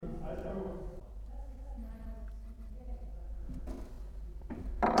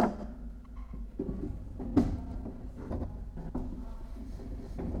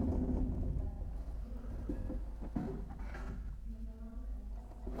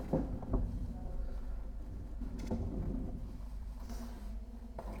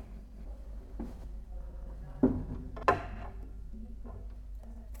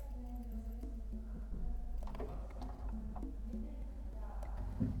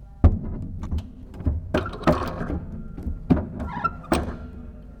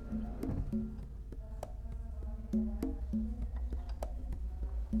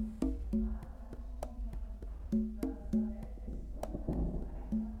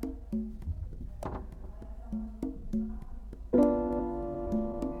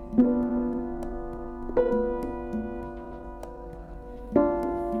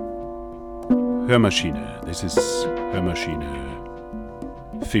Hoermaschine. This is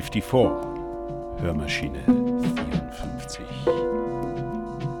hoermaschine54.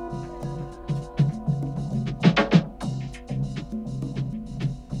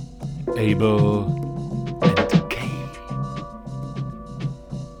 Hoermaschine54. Abel and Cain.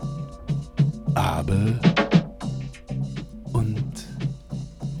 Abel und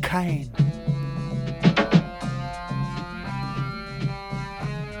Cain.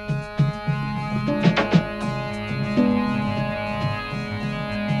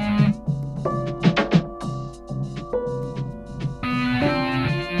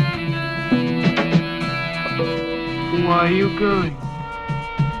 Why are you going?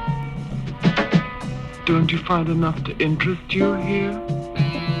 Don't you find enough to interest you here?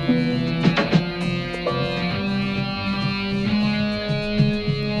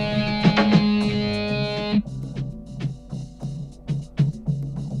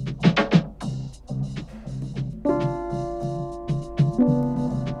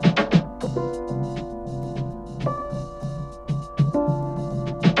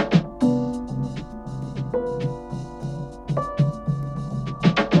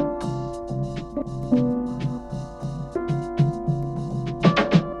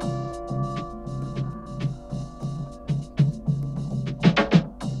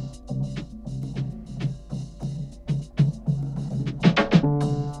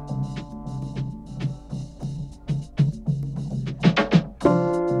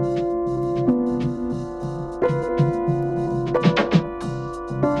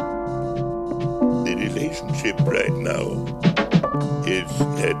 Right now is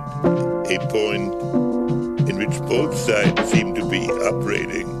at a point in which both sides seem to be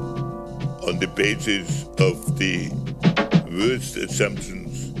operating on the basis of the worst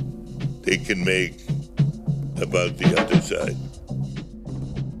assumptions they can make about the other side.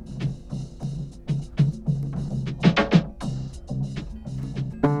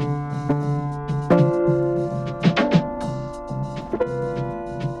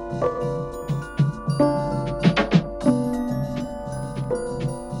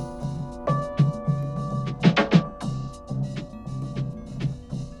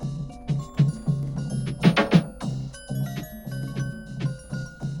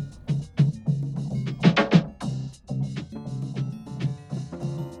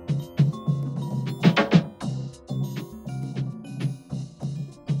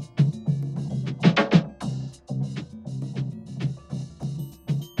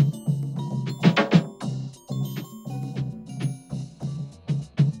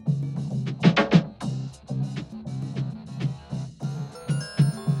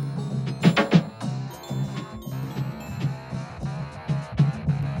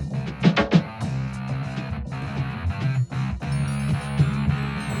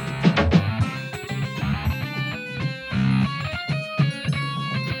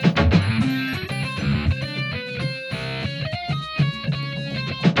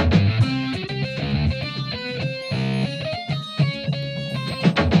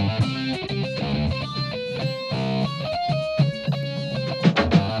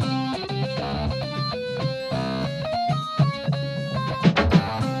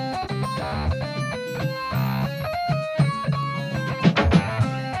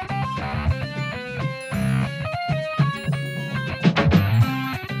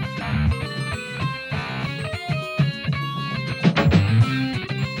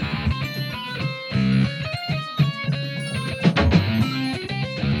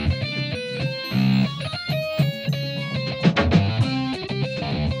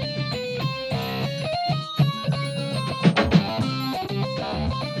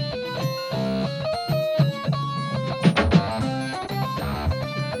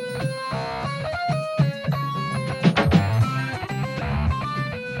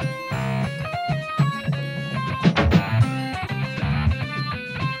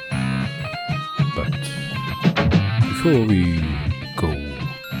 Before we go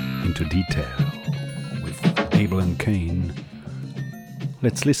into detail with Abel and Cain,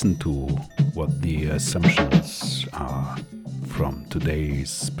 let's listen to what the assumptions are from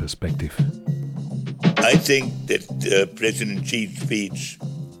today's perspective. I think that President Xi's speech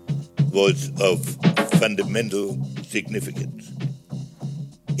was of fundamental significance.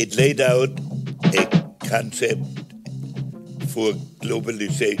 It laid out a concept for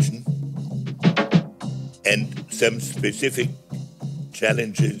globalization and some specific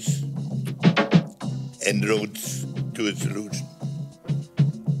challenges and roads to a solution.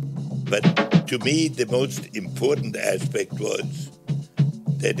 But to me, the most important aspect was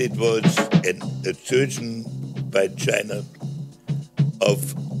that it was an assertion by China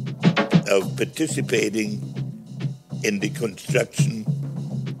of of participating in the construction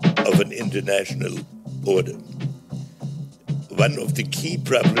of an international order. One of the key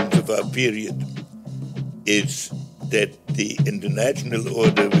problems of our period is that the international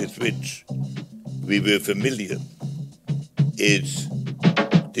order with which we were familiar is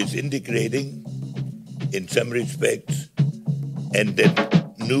disintegrating in some respects, and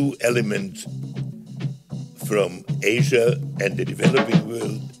that new elements from Asia and the developing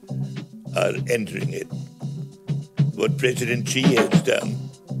world are entering it. What President Xi has done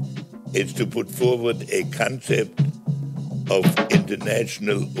is to put forward a concept of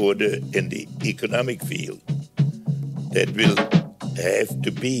international order in the economic field that will have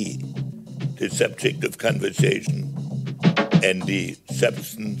to be the subject of conversation and the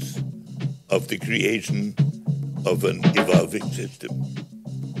substance of the creation of an evolving system.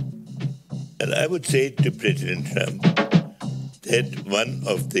 And I would say to President Trump that one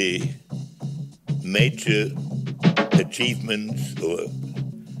of the major achievements or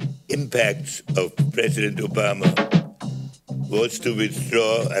impacts of President Obama was to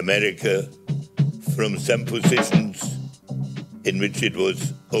withdraw America from some positions in which it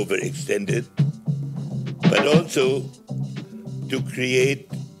was overextended, but also to create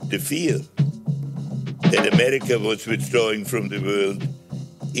the fear that America was withdrawing from the world,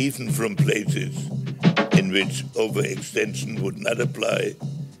 even from places in which overextension would not apply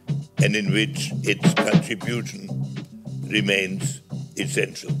and in which its contribution remains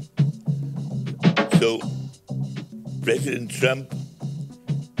essential. So President Trump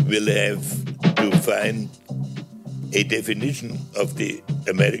will have to find a definition of the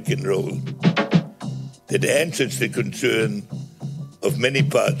American role that answers the concern of many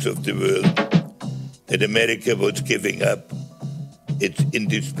parts of the world that America was giving up its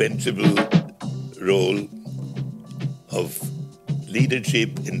indispensable role of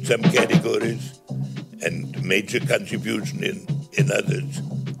leadership in some categories and major contribution in others,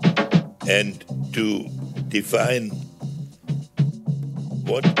 and to define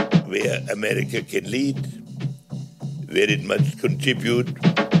where America can lead, where it must contribute,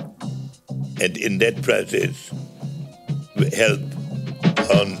 and in that process help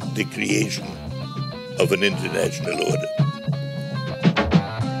on the creation of an international order.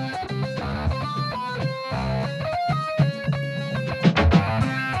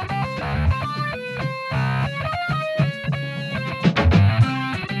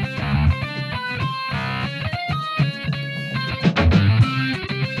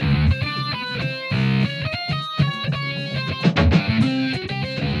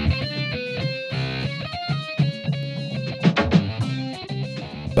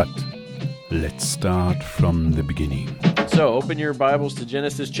 But let's start from the beginning. So open your Bibles to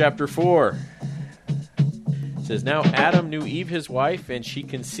Genesis chapter 4. It says, Now Adam knew Eve his wife, and she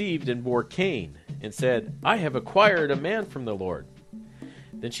conceived and bore Cain, and said, I have acquired a man from the Lord.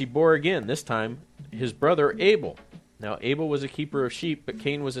 Then she bore again, this time his brother Abel. Now Abel was a keeper of sheep, but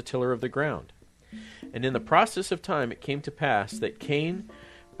Cain was a tiller of the ground. And in the process of time it came to pass that Cain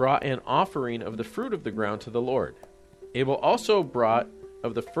brought an offering of the fruit of the ground to the Lord. Abel also brought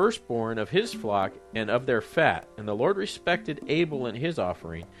of the firstborn of his flock and of their fat. And the Lord respected Abel and his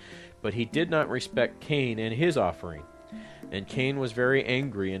offering, but he did not respect Cain and his offering. And Cain was very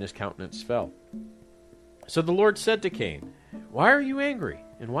angry, and his countenance fell. So the Lord said to Cain, Why are you angry,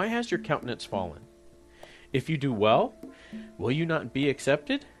 and why has your countenance fallen? If you do well, will you not be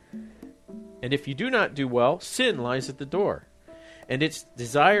accepted? And if you do not do well, sin lies at the door, and its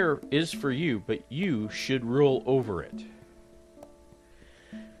desire is for you, but you should rule over it.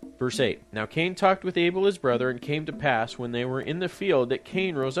 Verse 8, Now Cain talked with Abel his brother, and came to pass, when they were in the field, that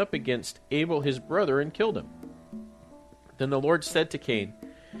Cain rose up against Abel his brother, and killed him. Then the Lord said to Cain,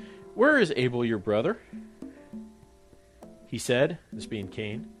 Where is Abel your brother? He said, this being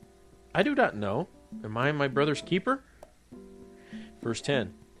Cain, I do not know. Am I my brother's keeper? Verse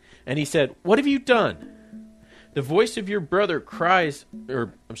 10, And he said, What have you done? The voice of your brother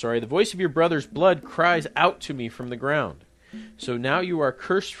the voice of your brother's blood cries out to me from the ground. So now you are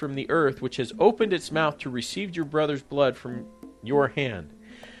cursed from the earth, which has opened its mouth to receive your brother's blood from your hand.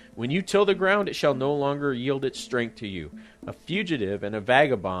 When you till the ground, it shall no longer yield its strength to you. A fugitive and a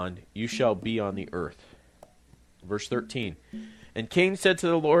vagabond you shall be on the earth. Verse 13, And Cain said to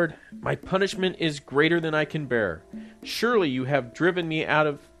the Lord, My punishment is greater than I can bear. Surely you have driven me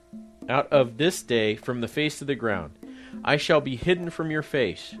out of this day from the face of the ground. I shall be hidden from your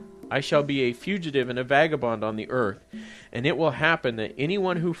face. I shall be a fugitive and a vagabond on the earth, and it will happen that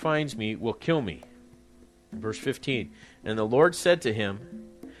anyone who finds me will kill me. Verse 15, And the Lord said to him,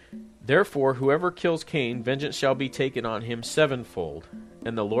 Therefore whoever kills Cain, vengeance shall be taken on him sevenfold.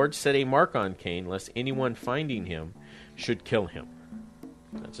 And the Lord set a mark on Cain, lest anyone finding him should kill him.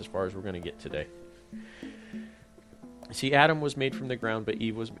 That's as far as we're going to get today. See, Adam was made from the ground, but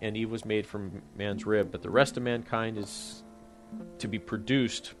Eve was made from man's rib. But the rest of mankind is to be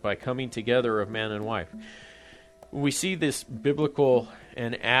produced by coming together of man and wife. When we see this biblical,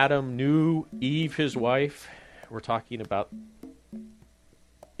 and Adam knew Eve, his wife, we're talking about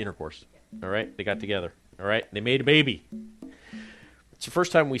intercourse. All right? They got together. All right? They made a baby. It's the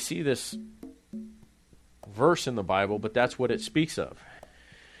first time we see this verse in the Bible, but that's what it speaks of.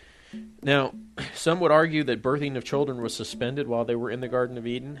 Now, some would argue that birthing of children was suspended while they were in the Garden of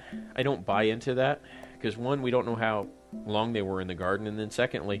Eden. I don't buy into that, because one, we don't know how long they were in the garden, and then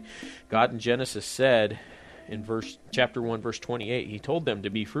secondly, God in Genesis said in chapter 1, verse 28, he told them to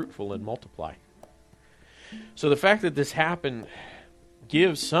be fruitful and multiply. So the fact that this happened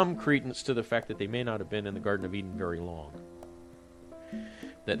gives some credence to the fact that they may not have been in the Garden of Eden very long,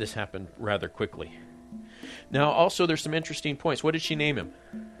 that this happened rather quickly. Now, also, there's some interesting points. What did she name him?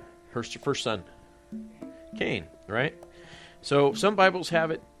 Her first son? Cain, right? So some Bibles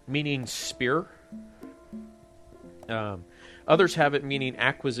have it meaning spear. Others have it meaning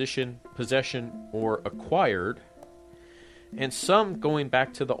acquisition, possession, or acquired. And some, going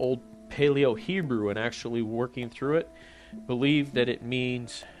back to the old Paleo-Hebrew and actually working through it, believe that it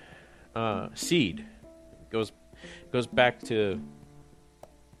means seed. It goes back to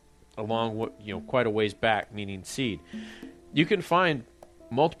quite a ways back, meaning seed. You can find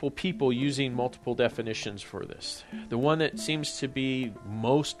multiple people using multiple definitions for this. The one that seems to be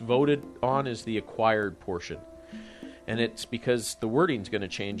most voted on is the acquired portion. And it's because the wording's going to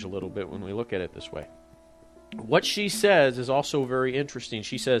change a little bit when we look at it this way. What she says is also very interesting.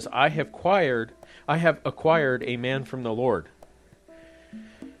 She says, I have acquired a man from the Lord.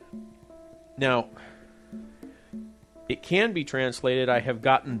 Now, it can be translated, I have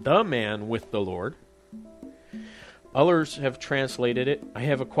gotten the man with the Lord. Others have translated it, I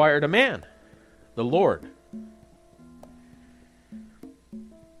have acquired a man, the Lord.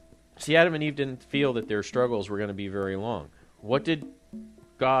 See, Adam and Eve didn't feel that their struggles were going to be very long. What did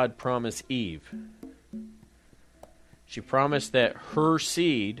God promise Eve? She promised that her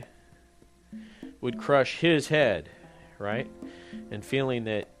seed would crush his head, right? And feeling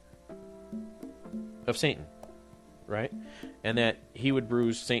that of Satan, right? And that he would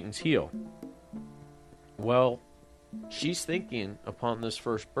bruise Satan's heel. Well, she's thinking upon this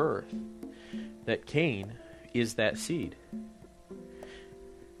first birth that Cain is that seed.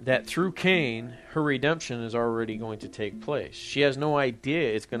 That through Cain, her redemption is already going to take place. She has no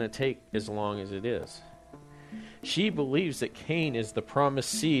idea it's going to take as long as it is. She believes that Cain is the promised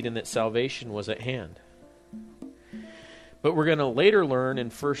seed and that salvation was at hand. But we're going to later learn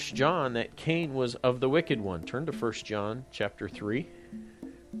in 1 John that Cain was of the wicked one. Turn to 1 John chapter 3.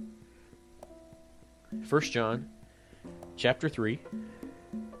 1 John chapter 3,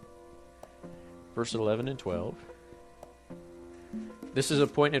 verse 11 and 12. This is a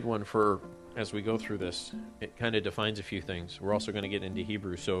pointed one for, as we go through this, it kind of defines a few things. We're also going to get into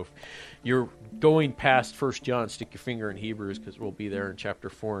Hebrew. So if you're going past 1 John, stick your finger in Hebrews, because we'll be there in chapter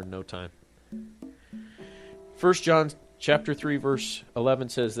 4 in no time. 1 John chapter 3, verse 11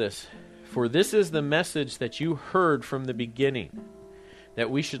 says this, For this is the message that you heard from the beginning,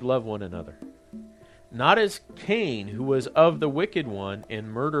 that we should love one another. Not as Cain, who was of the wicked one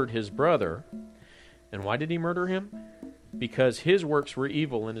and murdered his brother. And why did he murder him? Because his works were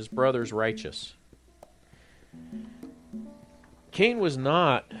evil and his brother's righteous. Cain was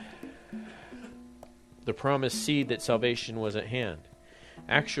not the promised seed that salvation was at hand.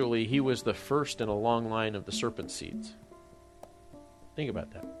 Actually, he was the first in a long line of the serpent seeds. Think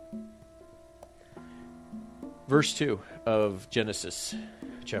about that. Verse 2 of Genesis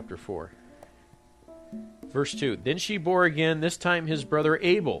chapter 4. Verse 2, Then she bore again, this time his brother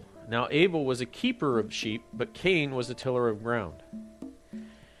Abel. Now Abel was a keeper of sheep, but Cain was a tiller of ground.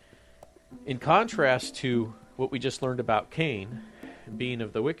 In contrast to what we just learned about Cain, being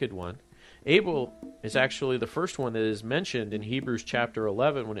of the wicked one, Abel is actually the first one that is mentioned in Hebrews chapter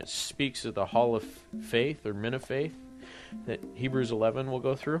 11 when it speaks of the hall of faith, or men of faith, that Hebrews 11 will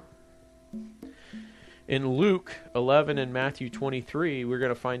go through. In Luke 11 and Matthew 23, we're going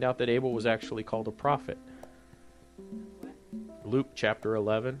to find out that Abel was actually called a prophet. Luke chapter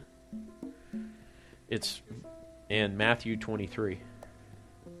 11. It's in Matthew 23.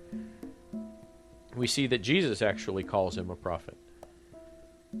 We see that Jesus actually calls him a prophet.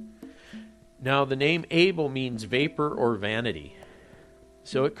 Now, the name Abel means vapor or vanity.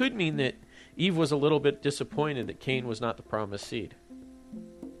 So it could mean that Eve was a little bit disappointed that Cain was not the promised seed.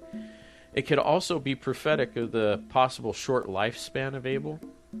 It could also be prophetic of the possible short lifespan of Abel.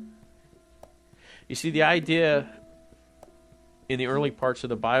 You see, the idea in the early parts of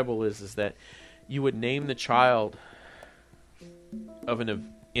the Bible is that you would name the child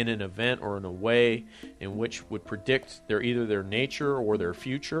in an event or in a way in which would predict either their nature or their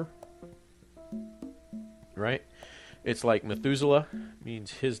future. Right? It's like Methuselah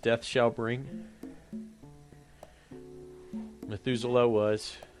means his death shall bring. Methuselah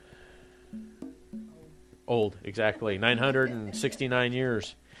was old, exactly, 969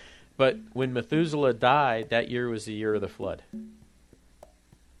 years. But when Methuselah died, that year was the year of the flood.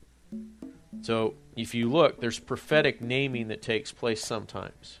 So if you look, there's prophetic naming that takes place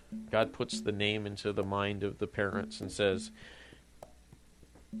sometimes. God puts the name into the mind of the parents and says,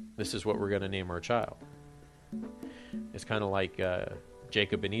 this is what we're going to name our child. It's kind of like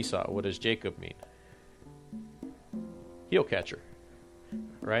Jacob and Esau. What does Jacob mean? Heel catcher,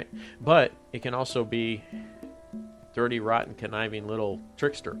 right? But it can also be dirty, rotten, conniving little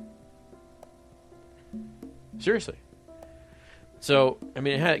trickster. Seriously. So, I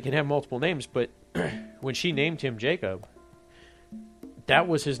mean, it can have multiple names, but when she named him Jacob, that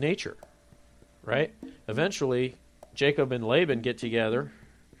was his nature, right? Eventually, Jacob and Laban get together,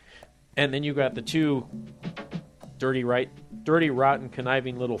 and then you got the two dirty, rotten,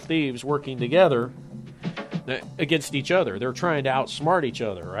 conniving little thieves working together against each other. They're trying to outsmart each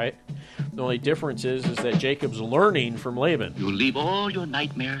other, right? The only difference is that Jacob's learning from Laban. You'll leave all your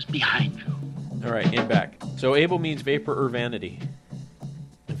nightmares behind you. All right, in back. So Abel means vapor or vanity.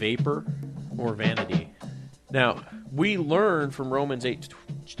 Vapor or vanity. Now, we learn from Romans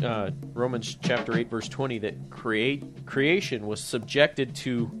chapter 8, verse 20, that creation was subjected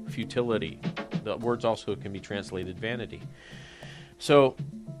to futility. The words also can be translated vanity. So,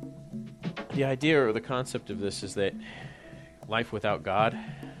 the idea or the concept of this is that life without God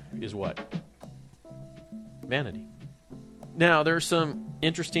is what? Vanity. Now, there's some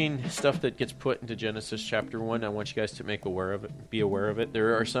interesting stuff that gets put into Genesis chapter 1. I want you guys to be aware of it.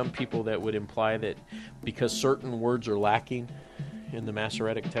 There are some people that would imply that because certain words are lacking in the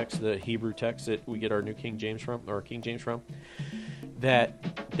Masoretic text, the Hebrew text that we get our New King James from, or King James from,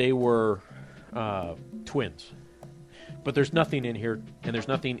 that they were twins. But there's nothing in here, and there's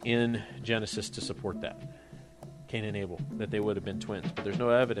nothing in Genesis to support that. Cain and Abel, that they would have been twins. But there's no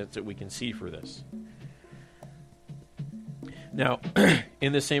evidence that we can see for this. Now,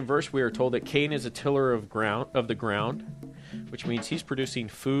 in the same verse, we are told that Cain is a tiller of the ground, which means he's producing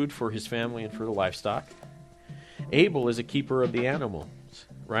food for his family and for the livestock. Abel is a keeper of the animals,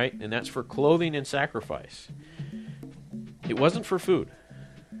 right? And that's for clothing and sacrifice. It wasn't for food.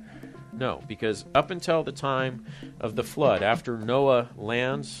 No, because up until the time of the flood, after Noah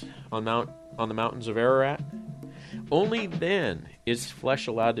lands on the mountains of Ararat, only then is flesh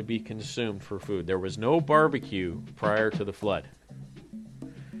allowed to be consumed for food. There was no barbecue prior to the flood.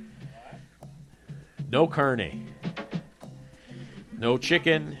 No carne. No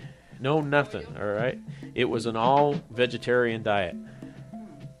chicken. No nothing, all right? It was an all-vegetarian diet.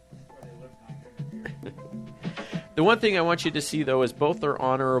 The one thing I want you to see, though, is both are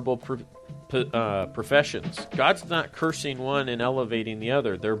honorable professions. God's not cursing one and elevating the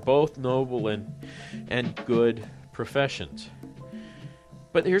other. They're both noble and good professions.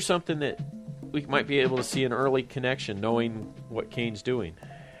 But here's something that we might be able to see an early connection, knowing what Cain's doing.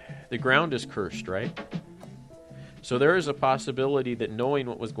 The ground is cursed, right? So there is a possibility that knowing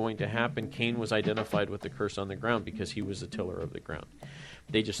what was going to happen, Cain was identified with the curse on the ground because he was a tiller of the ground.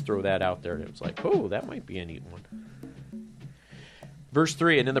 They just throw that out there, and it was like, oh, that might be a neat one. Verse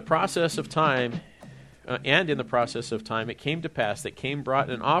 3, and in the process of time, it came to pass that Cain brought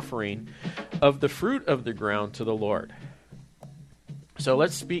an offering of the fruit of the ground to the Lord. So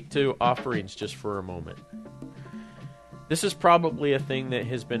let's speak to offerings just for a moment. This is probably a thing that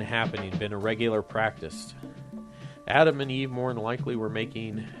has been happening, been a regular practice. Adam and Eve more than likely were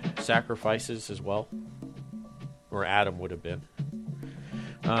making sacrifices as well. Or Adam would have been.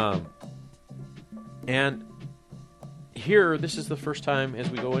 And here, this is the first time, as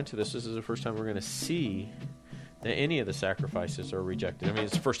we go into this is the first time we're going to see that any of the sacrifices are rejected. I mean,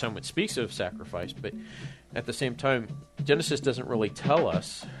 it's the first time it speaks of sacrifice, but at the same time, Genesis doesn't really tell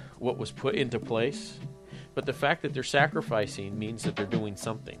us what was put into place. But the fact that they're sacrificing means that they're doing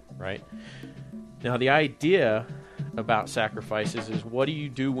something, right? Now, the idea about sacrifices is, what do you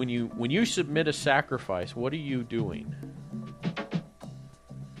do when you submit a sacrifice? What are you doing?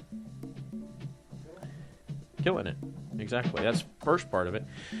 Killing it. Exactly. That's the first part of it.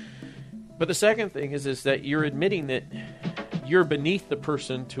 But the second thing is that you're admitting that you're beneath the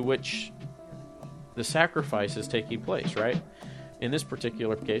person to which the sacrifice is taking place, right? In this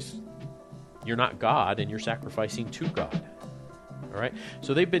particular case, you're not God and you're sacrificing to God. All right?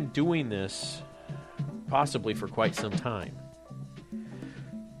 So they've been doing this possibly for quite some time.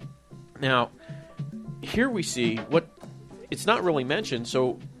 Now, here we see what it's not really mentioned,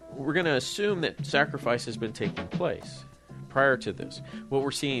 so we're going to assume that sacrifice has been taking place prior to this. What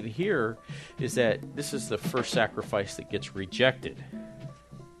we're seeing here is that this is the first sacrifice that gets rejected.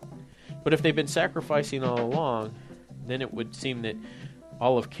 But if they've been sacrificing all along, then it would seem that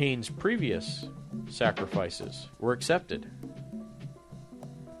all of Cain's previous sacrifices were accepted.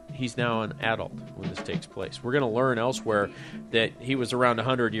 He's now an adult when this takes place. We're going to learn elsewhere that he was around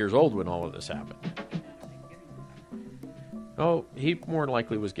 100 years old when all of this happened. Oh, he more than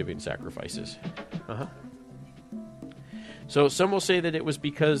likely was giving sacrifices. So some will say that it was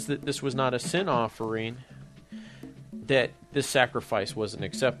because that this was not a sin offering that this sacrifice wasn't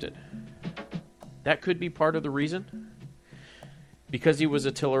accepted. That could be part of the reason. Because he was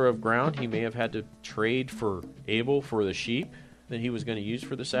a tiller of ground, he may have had to trade for Abel for the sheep that he was going to use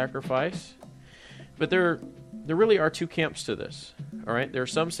for the sacrifice. But there really are two camps to this. All right, there are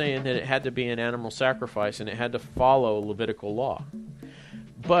some saying that it had to be an animal sacrifice and it had to follow Levitical law.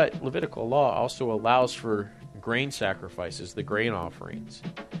 But Levitical law also allows for grain sacrifices, the grain offerings.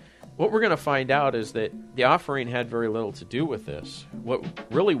 What we're going to find out is that the offering had very little to do with this. What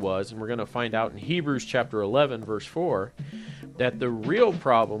really was, and we're going to find out in Hebrews chapter 11, verse 4, that the real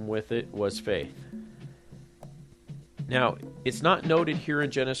problem with it was faith. Now, it's not noted here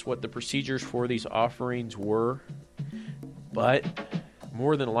in Genesis what the procedures for these offerings were, but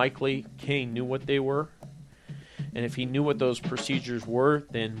more than likely, Cain knew what they were. And if he knew what those procedures were,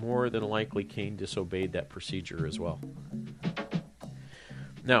 then more than likely Cain disobeyed that procedure as well.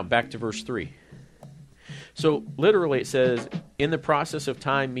 Now, back to verse 3. So, literally it says, in the process of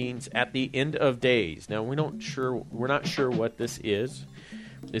time means at the end of days. Now, we're not sure what this is.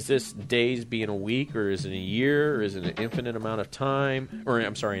 Is this days being a week, or is it a year, or is it an infinite amount of time, or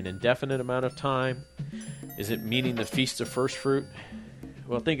an indefinite amount of time? Is it meaning the Feast of First Fruit?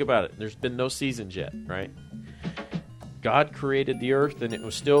 Well, think about it. There's been no seasons yet, right? God created the earth, and it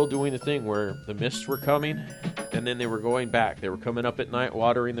was still doing the thing where the mists were coming, and then they were going back. They were coming up at night,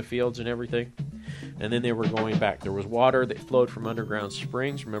 watering the fields and everything, and then they were going back. There was water that flowed from underground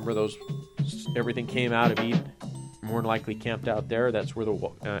springs. Remember those? Everything came out of Eden. More than likely camped out there. That's where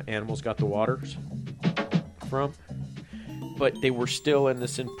the animals got the waters from. But they were still in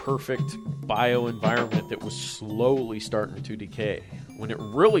this imperfect bioenvironment that was slowly starting to decay. When it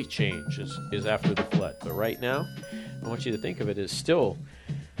really changes is after the flood. But right now, I want you to think of it as still,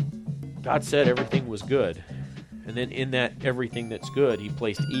 God said everything was good. And then in that everything that's good, he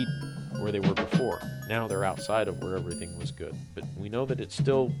placed Eden where they were before. Now they're outside of where everything was good. But we know that it's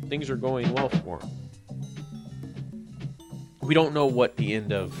still, things are going well for them. We don't know what the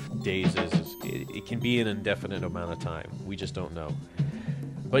end of days is. It can be an indefinite amount of time. We just don't know.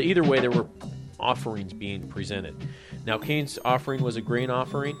 But either way, there were offerings being presented. Now, Cain's offering was a grain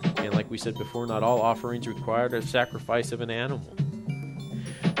offering, and like we said before, not all offerings required a sacrifice of an animal.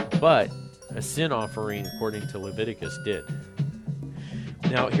 But a sin offering, according to Leviticus, did.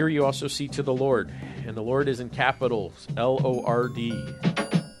 Now, here you also see to the Lord, and the Lord is in capitals, L-O-R-D.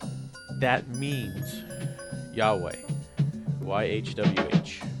 That means Yahweh.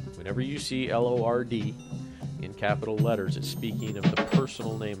 Y-H-W-H. Whenever you see L-O-R-D in capital letters, it's speaking of the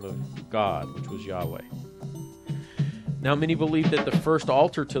personal name of God, which was Yahweh. Now, many believe that the first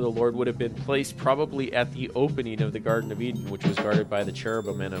altar to the Lord would have been placed probably at the opening of the Garden of Eden, which was guarded by the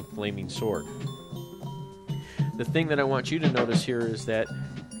cherubim and a flaming sword. The thing that I want you to notice here is that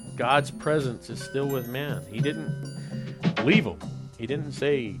God's presence is still with man. He didn't leave him. He didn't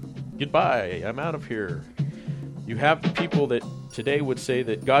say, goodbye, I'm out of here. You have the people that today would say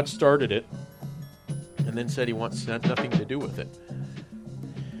that God started it and then said he wants nothing to do with it.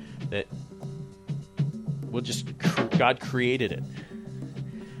 That God created it.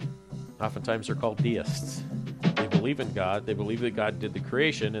 Oftentimes they're called deists. They believe in God. They believe that God did the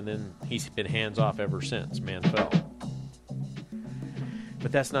creation, and then he's been hands off ever since man fell.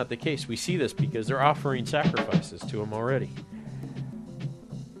 But that's not the case. We see this because they're offering sacrifices to him already.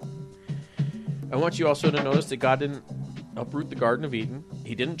 I want you also to notice that God didn't uproot the Garden of Eden.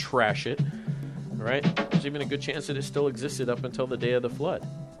 He didn't trash it. Right? There's even a good chance that it still existed up until the day of the flood.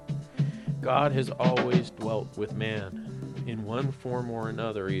 God has always dwelt with man. In one form or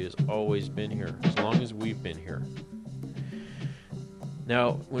another, he has always been here, as long as we've been here.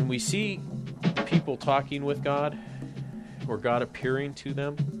 Now, when we see people talking with God, or God appearing to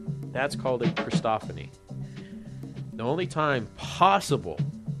them, that's called a Christophany. The only time possible,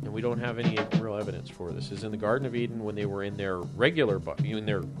 and and we don't have any real evidence for this, is in the Garden of Eden when they were in their regular body, in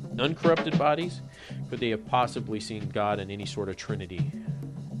their uncorrupted bodies, could they have possibly seen God in any sort of Trinity?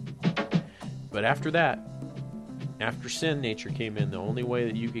 But after that, after sin nature came in, the only way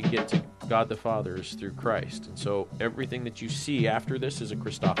that you can get to God the Father is through Christ. And so everything that you see after this is a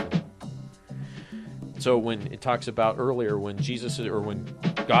Christophany. So when it talks about earlier when when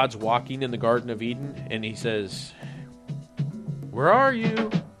God's walking in the Garden of Eden and he says, "Where are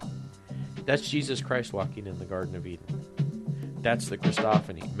you?" That's Jesus Christ walking in the Garden of Eden. That's the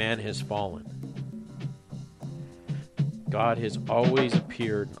Christophany. Man has fallen. God has always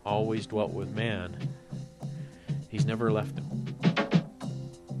appeared and always dwelt with man. He's never left him.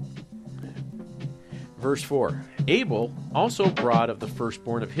 Verse 4, Abel also brought of the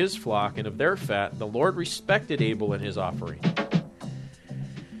firstborn of his flock and of their fat. The Lord respected Abel and his offering.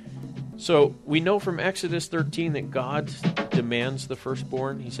 So we know from Exodus 13 that God demands the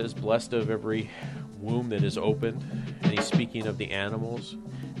firstborn. He says, "Blessed of every womb that is opened." And he's speaking of the animals.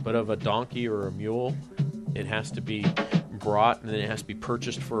 But of a donkey or a mule, it has to be brought and then it has to be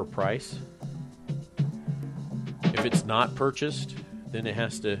purchased for a price. If it's not purchased, then it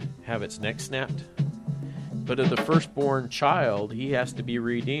has to have its neck snapped. But of the firstborn child, he has to be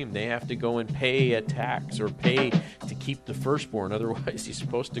redeemed. They have to go and pay a tax or pay to keep the firstborn. Otherwise, he's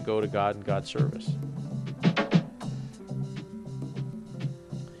supposed to go to God in God's service.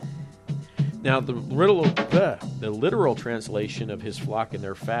 Now, the literal translation of his flock and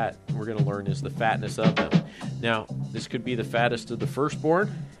their fat, we're going to learn, is the fatness of them. Now, this could be the fattest of the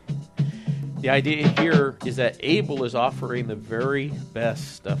firstborn. The idea here is that Abel is offering the very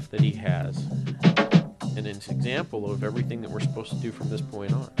best stuff that he has. And it's an example of everything that we're supposed to do from this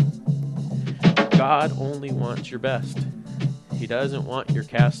point on. God only wants your best. He doesn't want your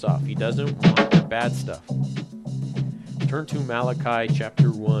cast off. He doesn't want your bad stuff. Turn to Malachi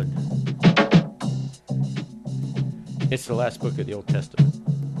chapter 1. It's the last book of the Old Testament.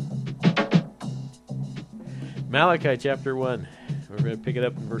 Malachi chapter 1. We're going to pick it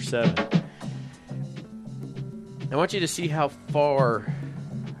up in verse 7. I want you to see how far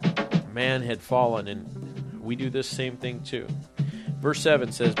man had fallen, and we do this same thing too. Verse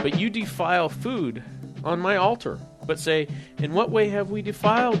 7 says, "But you defile food on my altar." But say, "In what way have we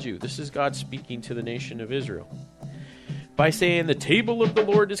defiled you?" This is God speaking to the nation of Israel. "By saying, the table of the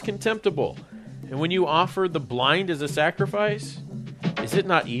Lord is contemptible. And when you offer the blind as a sacrifice, is it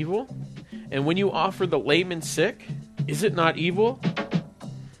not evil? And when you offer the lame and sick, is it not evil?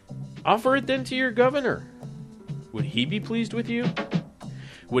 Offer it then to your governor. Would he be pleased with you?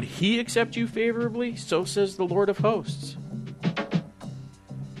 Would he accept you favorably? So says the Lord of hosts."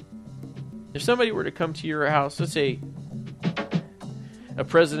 If somebody were to come to your house, let's say a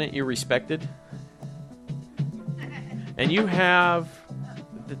president you respected, and you have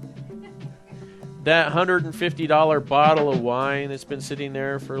that $150 bottle of wine that's been sitting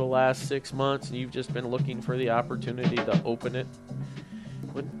there for the last 6 months, and you've just been looking for the opportunity to open it,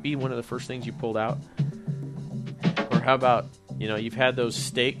 wouldn't it be one of the first things you pulled out? Or how about, you've had those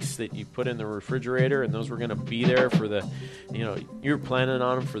steaks that you put in the refrigerator, and those were going to be there for the, you were planning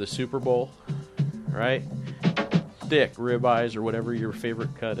on them for the Super Bowl, right? Thick ribeyes or whatever your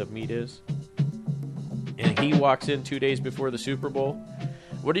favorite cut of meat is. And he walks in 2 days before the Super Bowl.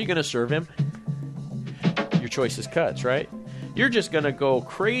 What are you going to serve him? Your choicest cuts, right? You're just going to go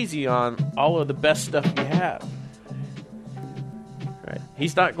crazy on all of the best stuff you have. Right? He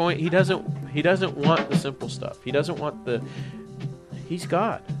doesn't want the simple stuff. He doesn't want he's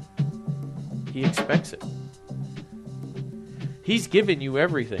God. He expects it. He's given you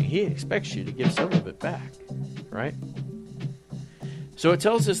everything. He expects you to give some of it back, right? So it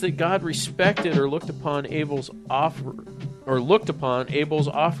tells us that God respected or looked upon Abel's offering.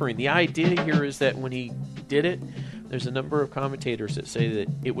 The idea here is that when he did it, there's a number of commentators that say that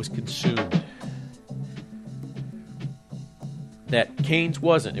it was consumed. That Cain's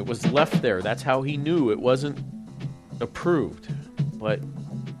wasn't. It was left there. That's how he knew it wasn't approved. But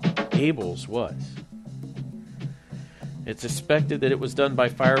Abel's was. It's expected that it was done by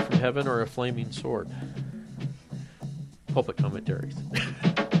fire from heaven or a flaming sword. Pulpit commentaries.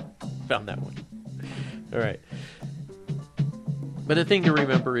 Found that one. All right. But the thing to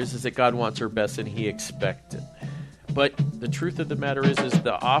remember is that God wants our best and he expects it. But the truth of the matter is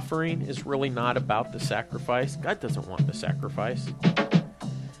the offering is really not about the sacrifice. God doesn't want the sacrifice.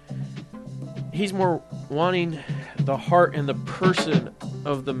 He's more wanting the heart and the person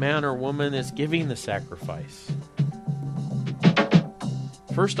of the man or woman that's giving the sacrifice.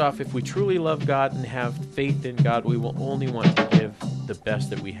 First off, if we truly love God and have faith in God, we will only want to give the best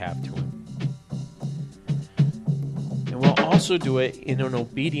that we have to him. And we'll also also do it in an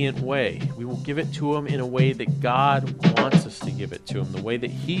obedient way. We will give it to him in a way that God wants us to give it to him, the way that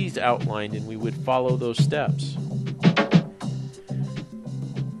he's outlined, and we would follow those steps.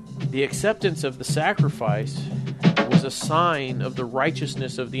 The acceptance of the sacrifice was a sign of the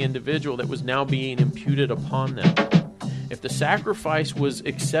righteousness of the individual that was now being imputed upon them. If the sacrifice was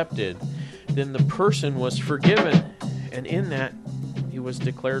accepted, then the person was forgiven, and in that he was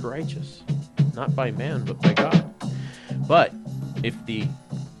declared righteous, not by man, but by God. But if the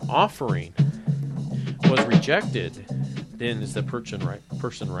offering was rejected, then is the person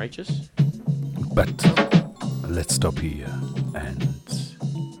righteous? But let's stop here and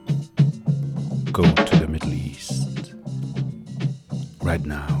go to the Middle East right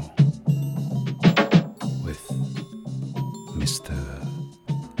now with Mr.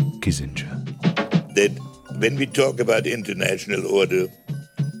 Kissinger. That when we talk about international order,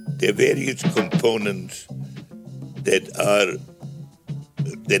 there are various components that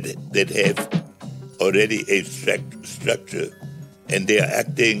have already a structure, and they are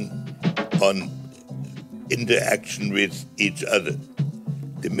acting on interaction with each other.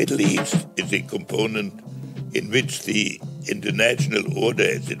 The Middle East is a component in which the international order,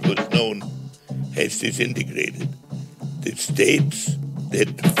 as it was known, has disintegrated. The states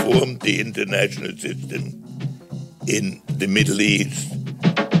that formed the international system in the Middle East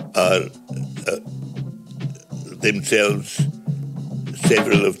are themselves,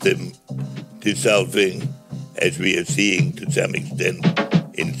 several of them dissolving, as we are seeing to some extent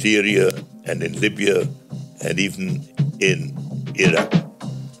in Syria and in Libya and even in Iraq.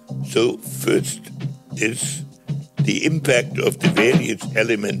 So first is the impact of the various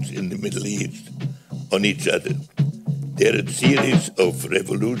elements in the Middle East on each other. There are a series of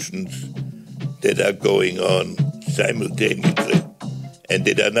revolutions that are going on simultaneously and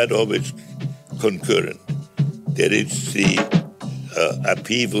that are not always concurrent. There is the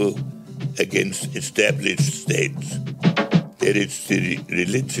upheaval against established states. There is the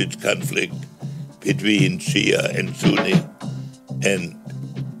religious conflict between Shia and Sunni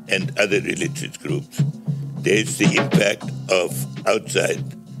and other religious groups. There is the impact of outside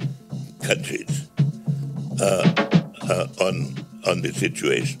countries on the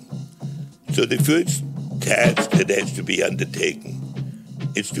situation. So the first task that has to be undertaken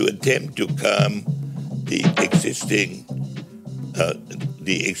is to attempt to calm the existing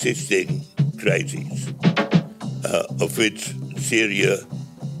crises, of which Syria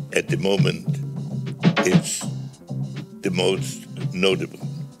at the moment is the most notable.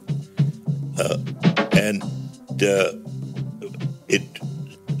 And it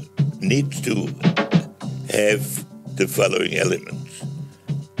needs to have the following elements.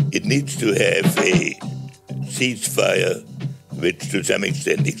 It needs to have a ceasefire, which to some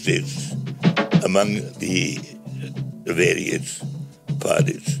extent exists among the various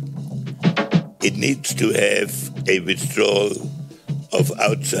parties. It needs to have a withdrawal of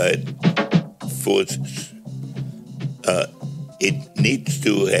outside forces. It needs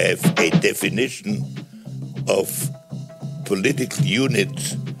to have a definition of political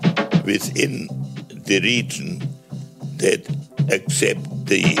units within the region that accept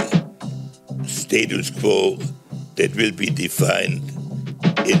the status quo that will be defined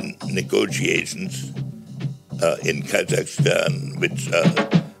in negotiations in Kazakhstan, which are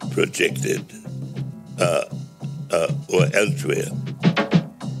projected or elsewhere.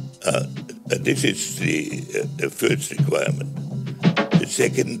 This is the first requirement. The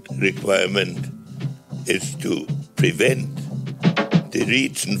second requirement is to prevent the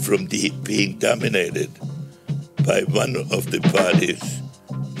region from being dominated by one of the parties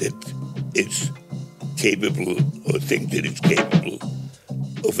that is capable or thinks that it's capable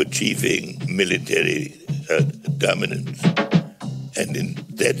of achieving military dominance. And in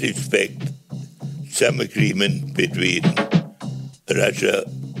that respect, some agreement between Russia,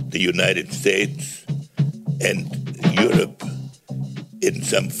 the United States, and Europe in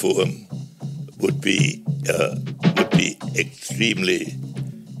some form would be extremely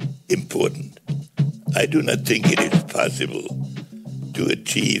important. I do not think it is possible to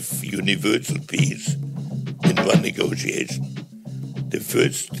achieve universal peace in one negotiation. The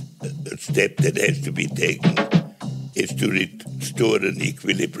first step that has to be taken is to restore an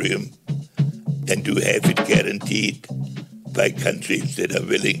equilibrium and to have it guaranteed by countries that are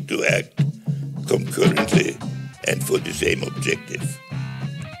willing to act concurrently and for the same objective.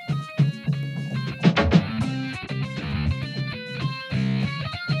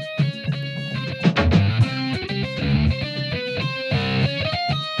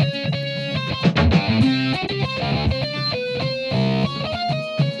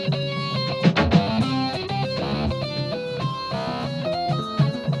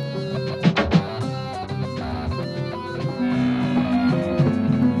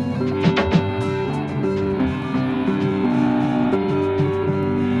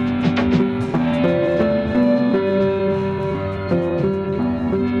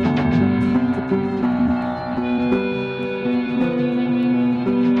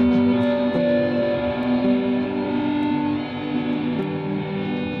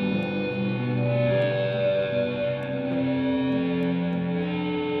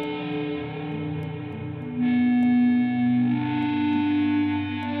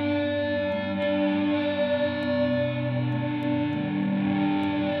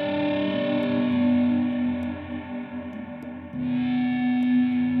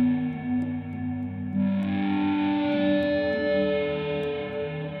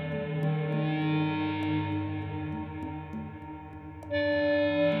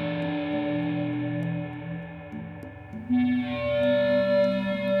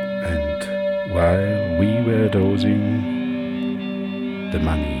 While we were dozing, the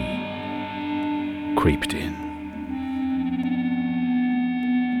money creeped in.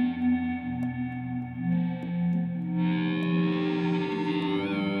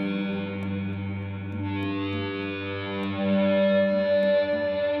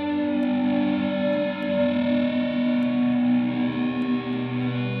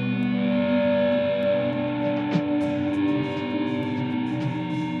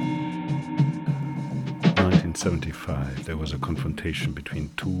 In 1975, there was a confrontation between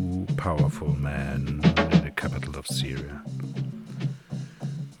two powerful men in the capital of Syria.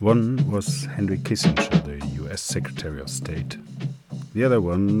 One was Henry Kissinger, the US Secretary of State. The other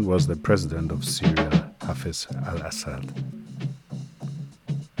one was the president of Syria, Hafez al-Assad.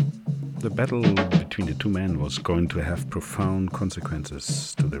 The battle between the two men was going to have profound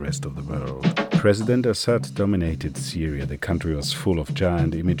consequences to the rest of the world. President Assad dominated Syria. The country was full of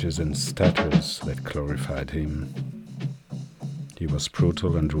giant images and statues that glorified him. He was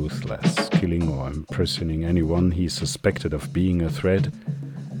brutal and ruthless, killing or imprisoning anyone he suspected of being a threat.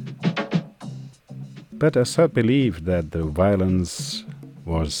 But Assad believed that the violence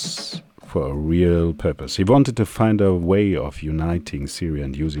was for a real purpose. He wanted to find a way of uniting Syria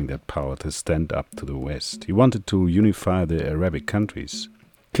and using that power to stand up to the West. He wanted to unify the Arabic countries.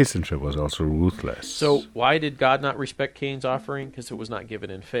 Kissinger was also ruthless. So why did God not respect Cain's offering? Because it was not given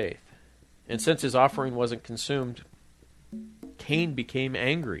in faith. And since his offering wasn't consumed, Cain became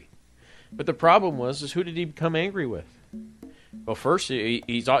angry. But the problem was, who did he become angry with? Well, first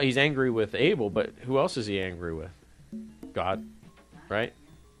he's angry with Abel, but who else is he angry with? God, right?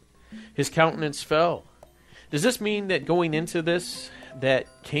 His countenance fell. Does this mean that going into this, that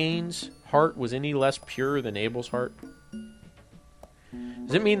Cain's heart was any less pure than Abel's heart?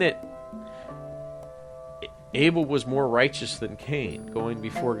 Does it mean that Abel was more righteous than Cain, going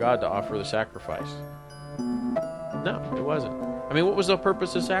before God to offer the sacrifice? No, it wasn't. I mean, what was the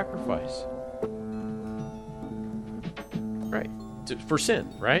purpose of sacrifice? Right. For sin,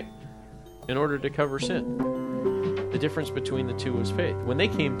 right? In order to cover sin. The difference between the two was faith. When they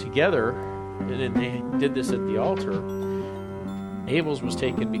came together, and they did this at the altar, Abel's was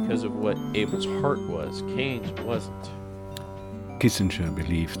taken because of what Abel's heart was. Cain's wasn't. Kissinger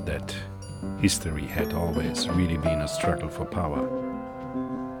believed that history had always really been a struggle for power,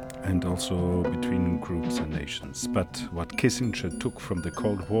 and also between groups and nations. But what Kissinger took from the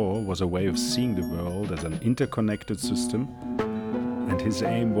Cold War was a way of seeing the world as an interconnected system, and his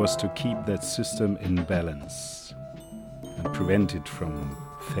aim was to keep that system in balance and prevent it from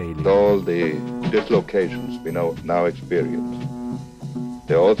failing. With all the dislocations we now experience,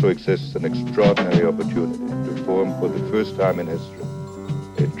 there also exists an extraordinary opportunity to form for the first time in history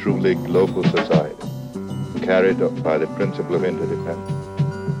a truly global society, carried by the principle of interdependence.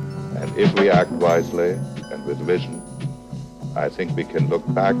 And if we act wisely and with vision, I think we can look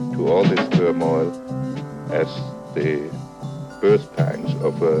back to all this turmoil as the birth pangs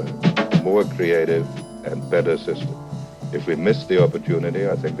of a more creative and better system. If we miss the opportunity,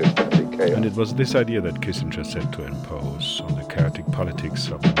 I think there's going to be chaos. And it was this idea that Kissinger set to impose on the chaotic politics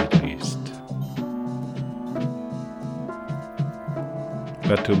of the Middle East.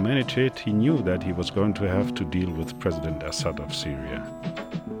 But to manage it, he knew that he was going to have to deal with President Assad of Syria.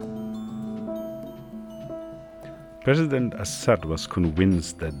 President Assad was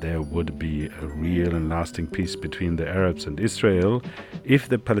convinced that there would be a real and lasting peace between the Arabs and Israel if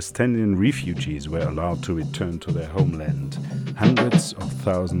the Palestinian refugees were allowed to return to their homeland. Hundreds of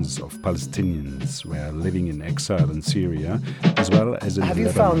thousands of Palestinians were living in exile in Syria, as well as in Lebanon and Jordan. Have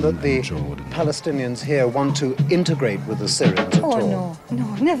you found that the Palestinians here want to integrate with the Syrians at all? Oh,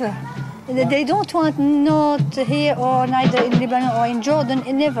 no, never. They don't want not here or neither in Lebanon or in Jordan,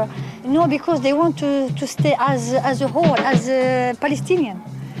 never. No, because they want to stay as a whole, as a Palestinian.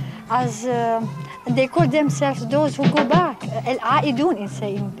 As they call themselves those who go back. Al-Aidun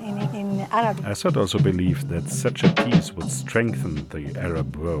in Arabic. Assad also believed that such a peace would strengthen the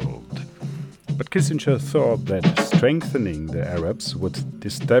Arab world. But Kissinger thought that strengthening the Arabs would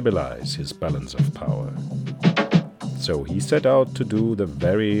destabilize his balance of power. So he set out to do the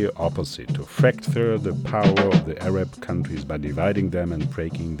very opposite, to fracture the power of the Arab countries by dividing them and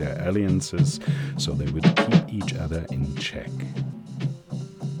breaking their alliances so they would keep each other in check.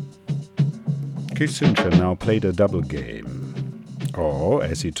 Kissinger now played a double game, or,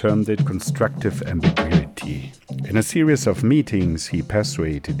 as he termed it, constructive ambiguity. In a series of meetings, he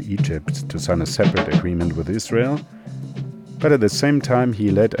persuaded Egypt to sign a separate agreement with Israel, but at the same time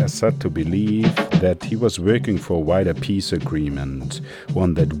he led Assad to believe that he was working for a wider peace agreement,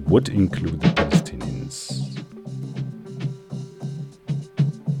 one that would include the Palestinians.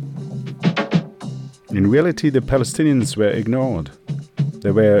 In reality, the Palestinians were ignored.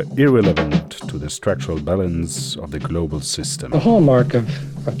 They were irrelevant to the structural balance of the global system. The hallmark of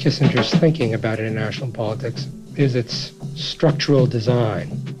Kissinger's thinking about international politics is its structural design.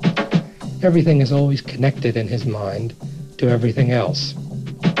 Everything is always connected in his mind to everything else.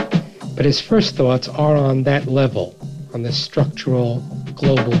 But his first thoughts are on that level, on the structural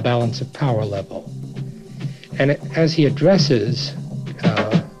global balance of power level. And as he addresses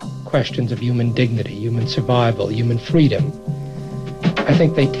questions of human dignity, human survival, human freedom, I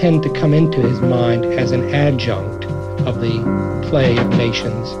think they tend to come into his mind as an adjunct of the play of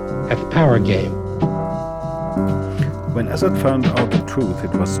nations at the power game. When Assad found out the truth,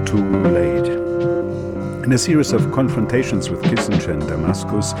 it was too late. In a series of confrontations with Kissinger in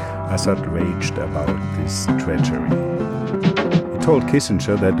Damascus, Assad raged about this treachery. He told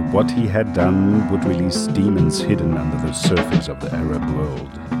Kissinger that what he had done would release demons hidden under the surface of the Arab world.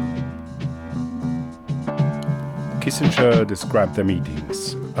 Kissinger described the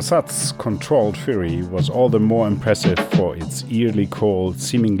meetings. Assad's controlled fury was all the more impressive for its eerily cold,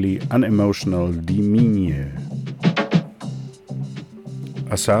 seemingly unemotional demeanor.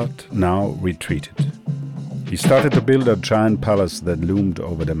 Assad now retreated. He started to build a giant palace that loomed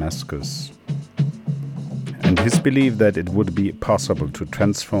over Damascus. And his belief that it would be possible to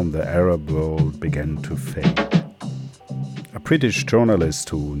transform the Arab world began to fade. A British journalist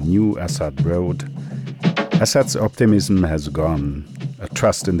who knew Assad wrote, "Assad's optimism has gone. A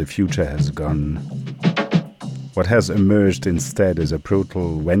trust in the future has gone. What has emerged instead is a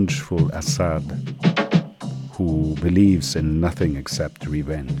brutal, vengeful Assad who believes in nothing except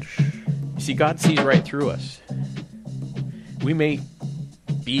revenge." See, God sees right through us. We may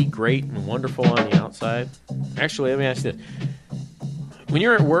be great and wonderful on the outside. Actually, let me ask you this. When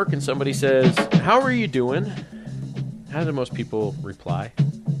you're at work and somebody says, "How are you doing?" How do most people reply?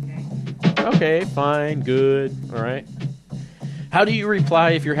 Okay, fine, good, all right. How do you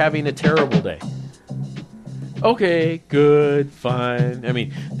reply if you're having a terrible day? Okay, good, fine. I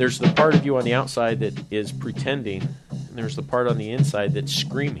mean, there's the part of you on the outside that is pretending, and there's the part on the inside that's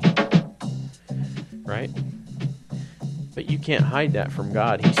screaming, right? But you can't hide that from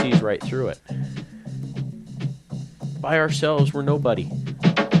God. He sees right through it. By ourselves, we're nobody.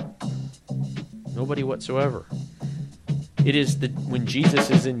 Nobody whatsoever. It is when Jesus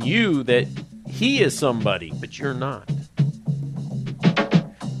is in you that he is somebody, but you're not.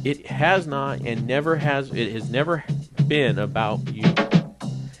 It has not and never has, it has never been about you.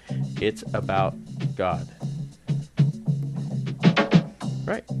 It's about God.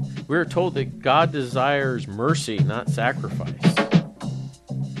 Right? We're told that God desires mercy, not sacrifice.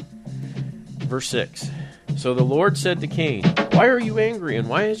 Verse 6. So the Lord said to Cain, "Why are you angry, and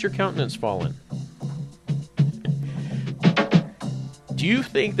why has your countenance fallen?" Do you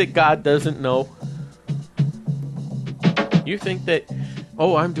think that God doesn't know? You think that,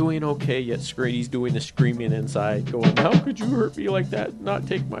 oh, I'm doing okay, yet he's doing the screaming inside, going, "How could you hurt me like that, not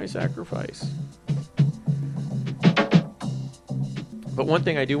take my sacrifice?" But one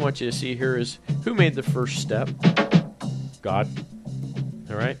thing I do want you to see here is, who made the first step? God.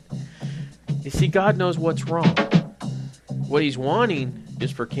 All right? You see, God knows what's wrong. What he's wanting is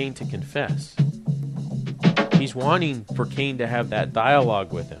for Cain to confess. He's wanting for Cain to have that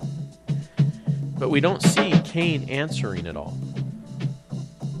dialogue with him. But we don't see Cain answering at all.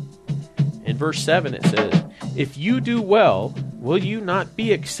 In verse 7 it says, "If you do well, will you not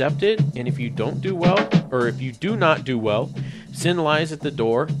be accepted? And if you don't do well, or if you do not do well, sin lies at the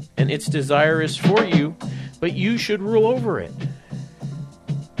door, and its desire is for you, but you should rule over it."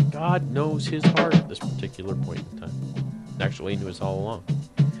 God knows his heart at this particular point in time. Actually, he knew us all along.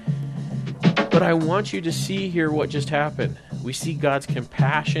 But I want you to see here what just happened. We see God's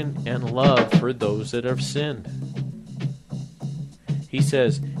compassion and love for those that have sinned. He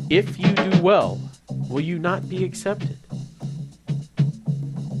says, "If you do well, will you not be accepted?"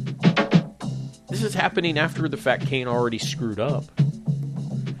 This is happening after the fact Cain already screwed up.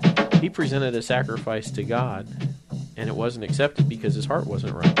 He presented a sacrifice to God, and it wasn't accepted because his heart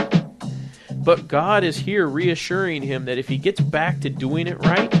wasn't right. But God is here reassuring him that if he gets back to doing it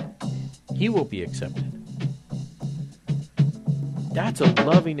right, he will be accepted. That's a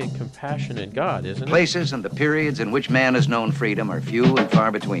loving and compassionate God, isn't it? Places and the periods in which man has known freedom are few and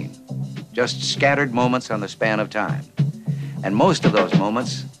far between. Just scattered moments on the span of time. And most of those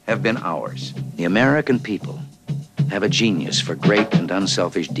moments have been ours. The American people have a genius for great and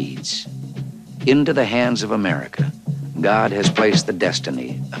unselfish deeds. Into the hands of America, God has placed the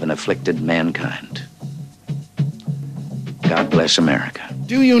destiny of an afflicted mankind. God bless America.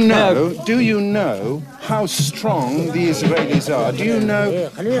 Do you know how strong the Israelis are? Do you know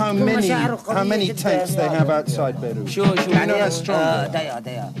how many tanks they have outside Beirut? Do you know how strong they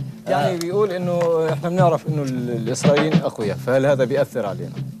are? يعني بيقول انه احنا بنعرف انه الاسرائيليين اقوياء، فهل هذا بيأثر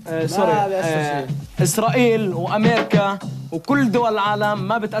علينا؟ اسرائيل وامريكا وكل دول العالم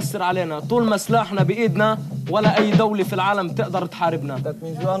ما بتأثر علينا طول ما سلاحنا بايدنا، ولا اي دولة في العالم تقدر تحاربنا.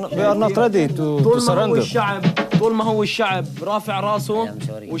 We are not ready to surrender. طول ما هو الشعب رافع راسه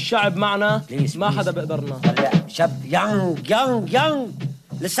والشعب معنا ما حدا بيقدرنا. شاب يانج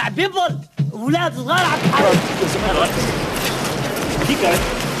لسه بيبل اولاد صغار عم تحارب.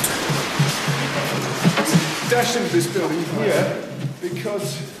 Dash into this building here because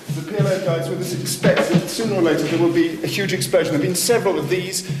the PLO guys with us expect that sooner or later there will be a huge explosion. There have been several of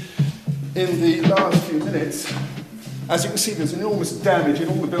these in the last few minutes. As you can see, there's enormous damage in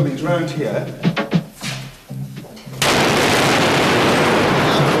all the buildings around here.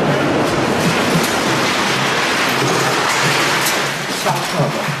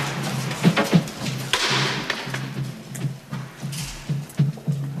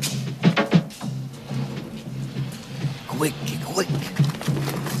 Quick.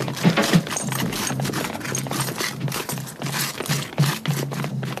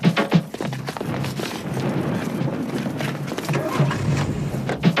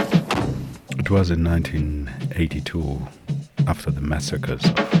 It was in 1982, after the massacres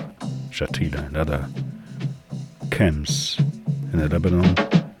of Shatila and other camps in Lebanon,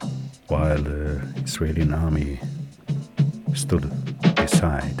 while the Israeli army stood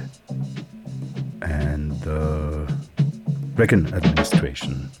beside, and the Reagan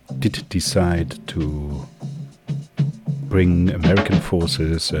administration did decide to bring American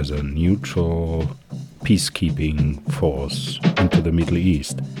forces as a neutral peacekeeping force into the Middle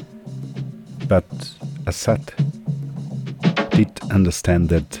East. But Assad did understand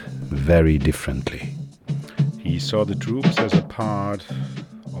that very differently. He saw the troops as a part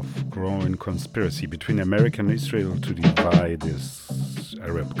of growing conspiracy between America and Israel to divide these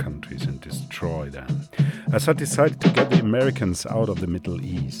Arab countries and destroy them. Assad decided to get the Americans out of the Middle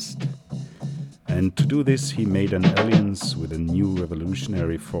East. And to do this, he made an alliance with a new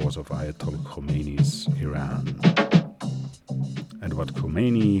revolutionary force of Ayatollah Khomeini's Iran. And what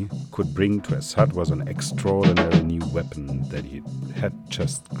Khomeini could bring to Assad was an extraordinary new weapon that he had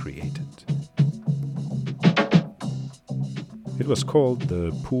just created. It was called the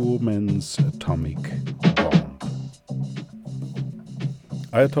poor man's atomic bomb.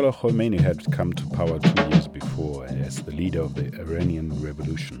 Ayatollah Khomeini had come to power 2 years before as the leader of the Iranian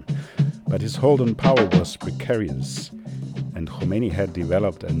Revolution, but his hold on power was precarious, and Khomeini had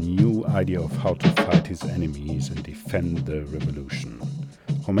developed a new idea of how to fight his enemies and defend the revolution.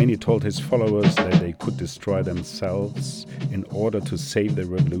 Khomeini told his followers that they could destroy themselves in order to save the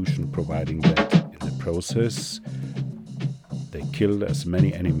revolution, providing that in the process they killed as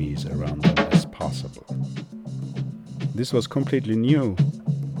many enemies around them as possible. This was completely new,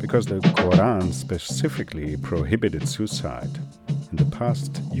 because the Quran specifically prohibited suicide. In the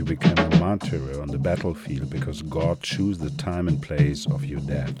past, you became a martyr on the battlefield because God chose the time and place of your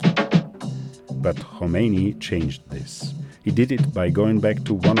death. But Khomeini changed this. He did it by going back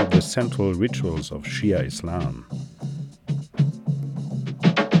to one of the central rituals of Shia Islam.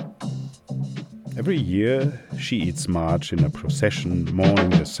 Every year, Shiites march in a procession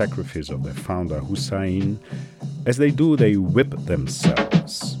mourning the sacrifice of their founder Hussein. As they do, they whip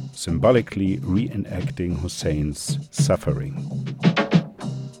themselves, symbolically reenacting Hussein's suffering.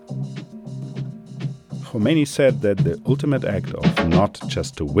 Khomeini said that the ultimate act of not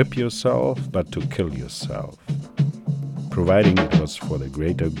just to whip yourself, but to kill yourself, providing it was for the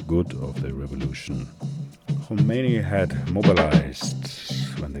greater good of the revolution. Khomeini had mobilized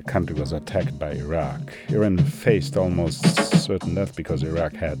when the country was attacked by Iraq. Iran faced almost certain death because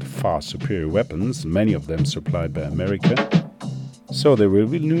Iraq had far superior weapons, many of them supplied by America. So the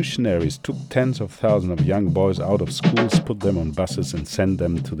revolutionaries took tens of thousands of young boys out of schools, put them on buses and sent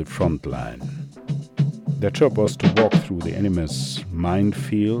them to the front line. Their job was to walk through the enemy's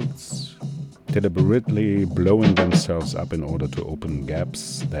minefields, deliberately blowing themselves up in order to open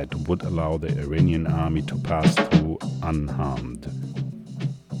gaps that would allow the Iranian army to pass through unharmed.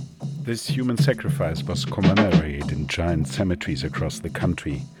 This human sacrifice was commemorated in giant cemeteries across the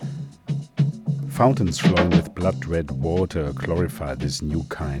country. Fountains flowing with blood-red water glorify this new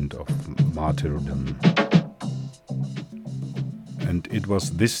kind of martyrdom. And it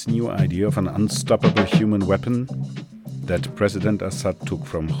was this new idea of an unstoppable human weapon that President Assad took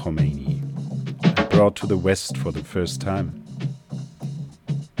from Khomeini and brought to the West for the first time.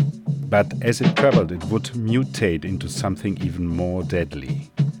 But as it traveled, it would mutate into something even more deadly.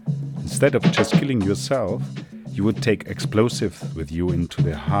 Instead of just killing yourself, you would take explosives with you into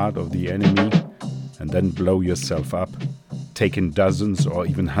the heart of the enemy and then blow yourself up, taking dozens or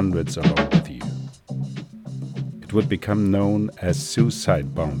even hundreds along with you. It would become known as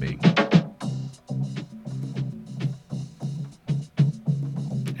suicide bombing.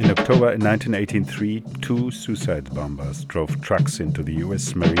 In October 1983, 2 suicide bombers drove trucks into the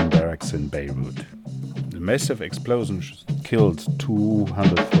US Marine barracks in Beirut. The massive explosions killed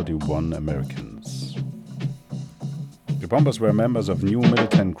 241 Americans. The bombers were members of a new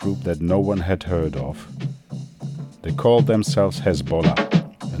militant group that no one had heard of. They called themselves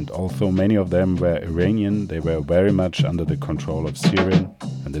Hezbollah, and although many of them were Iranian, they were very much under the control of Syrian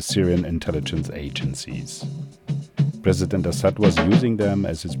and the Syrian intelligence agencies. President Assad was using them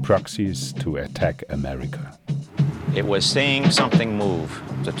as his proxies to attack America. It was seeing something move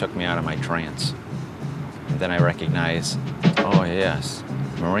that took me out of my trance. And then I recognized, oh yes,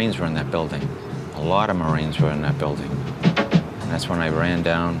 Marines were in that building. A lot of Marines were in that building. And that's when I ran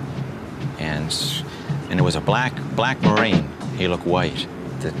down, and it was a black Marine. He looked white.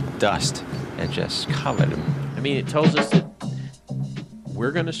 The dust had just covered him. I mean, it tells us that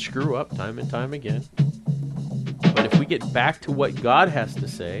we're going to screw up time and time again. But if we get back to what God has to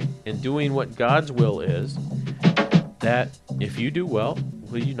say and doing what God's will is, that if you do well,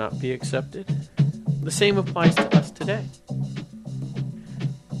 will you not be accepted? The same applies to us today.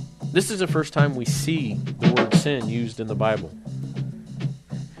 This is the first time we see the word sin used in the Bible.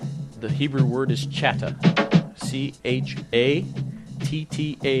 The Hebrew word is chattah. C-H-A-T-T-A-H.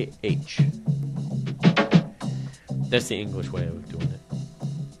 That's the English way of doing it.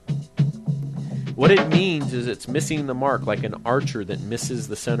 What it means is it's missing the mark, like an archer that misses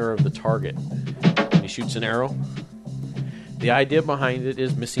the center of the target when he shoots an arrow. The idea behind it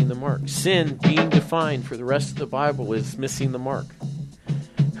is missing the mark. Sin, being defined for the rest of the Bible, is missing the mark.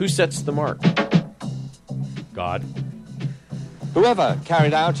 Who sets the mark? God. Whoever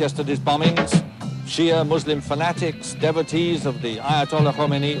carried out yesterday's bombings, Shia Muslim fanatics, devotees of the Ayatollah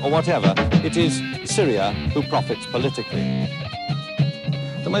Khomeini, or whatever, it is Syria who profits politically.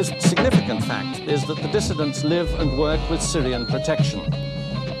 The most significant fact is that the dissidents live and work with Syrian protection.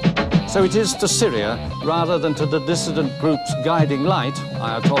 So it is to Syria, rather than to the dissident group's guiding light,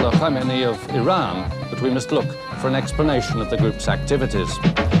 Ayatollah Khomeini of Iran, that we must look for an explanation of the group's activities.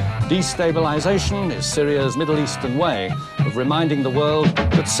 Destabilization is Syria's Middle Eastern way of reminding the world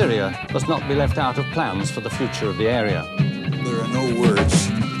that Syria must not be left out of plans for the future of the area. There are no words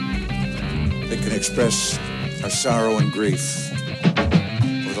that can express our sorrow and grief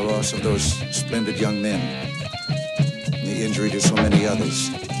over the loss of those splendid young men and the injury to so many others.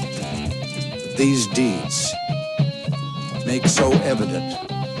 These deeds make so evident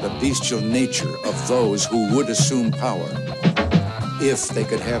the bestial nature of those who would assume power if they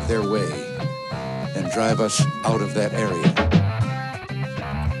could have their way and drive us out of that area.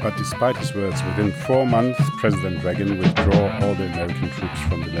 But despite his words, within 4 months, President Reagan withdrew all the American troops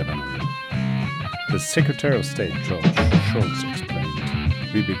from the Lebanon. The Secretary of State, George Shultz,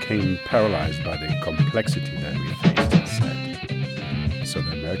 explained, "We became paralyzed by the complexity that we faced," he said. So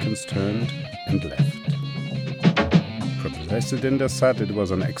the Americans turned and left. For President Assad, it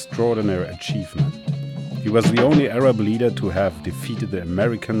was an extraordinary achievement. He was the only Arab leader to have defeated the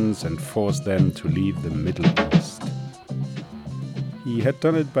Americans and forced them to leave the Middle East. He had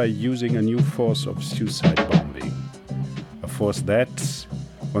done it by using a new force of suicide bombing, a force that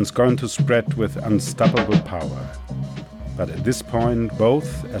was going to spread with unstoppable power. But at this point,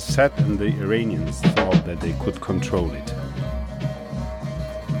 both Assad and the Iranians thought that they could control it.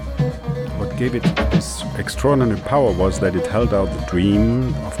 What gave it this extraordinary power was that it held out the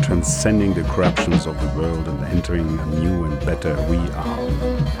dream of transcending the corruptions of the world and entering a new and better realm.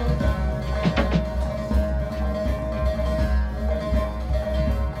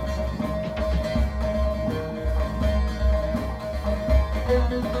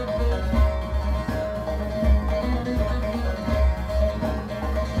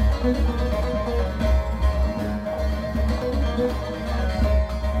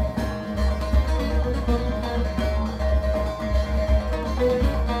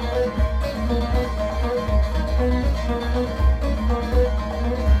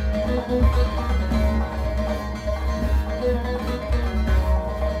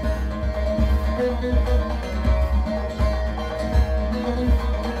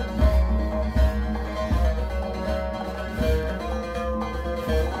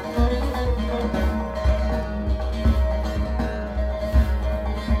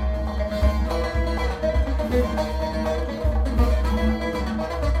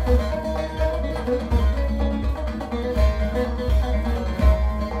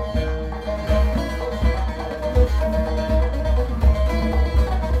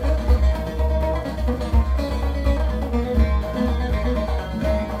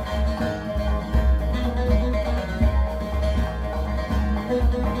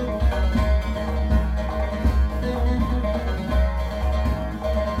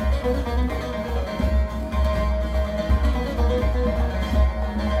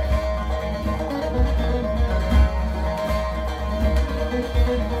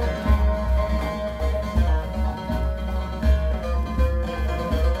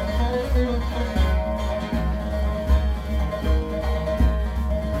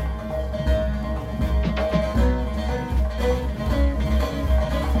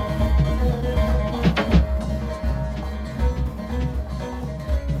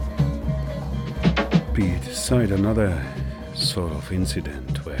 beside another sort of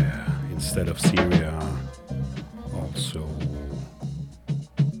incident where instead of Syria, also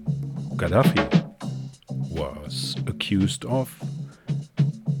Gaddafi was accused of,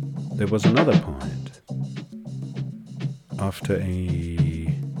 there was another point. After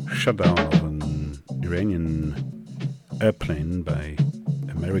a shutdown of an Iranian airplane by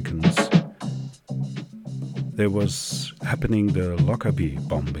Americans, there was happening the Lockerbie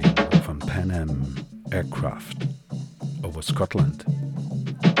bombing of a Pan Am aircraft over Scotland.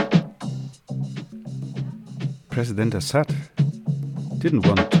 President Assad didn't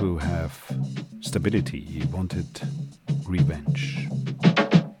want to have stability, he wanted revenge.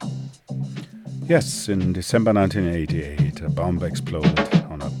 Yes, in December 1988, a bomb exploded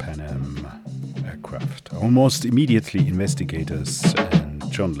on a Pan Am aircraft. Almost immediately, investigators and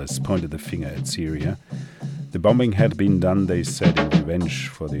journalists pointed the finger at Syria. The bombing had been done, they said, in revenge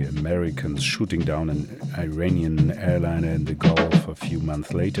for the Americans shooting down an Iranian airliner in the Gulf a few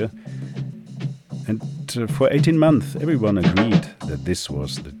months later. And for 18 months, everyone agreed that this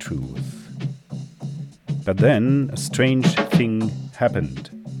was the truth. But then a strange thing happened.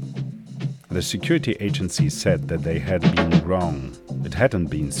 The security agency said that they had been wrong. It hadn't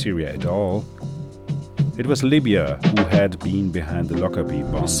been Syria at all. It was Libya who had been behind the Lockerbie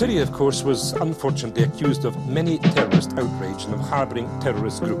bomb. Syria, of course, was unfortunately accused of many terrorist outrage and of harbouring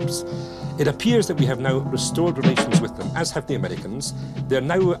terrorist groups. It appears that we have now restored relations with them, as have the Americans. They're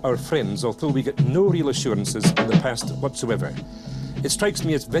now our friends, although we get no real assurances in the past whatsoever. It strikes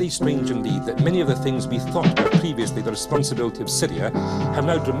me as very strange indeed that many of the things we thought were previously the responsibility of Syria have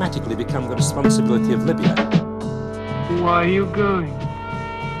now dramatically become the responsibility of Libya. Why are you going?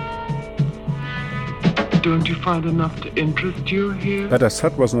 Don't you find enough to interest you here? But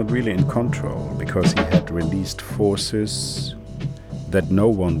Assad was not really in control, because he had released forces that no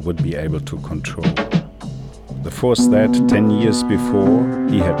one would be able to control. The force that, 10 years before,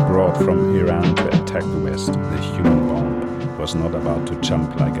 he had brought from Iran to attack the West, the human bomb, was not about to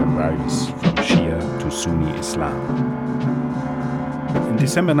jump like a virus from Shia to Sunni Islam. In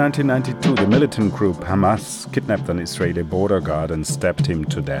December 1992, the militant group Hamas kidnapped an Israeli border guard and stabbed him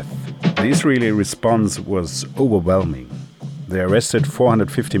to death. The Israeli response was overwhelming. They arrested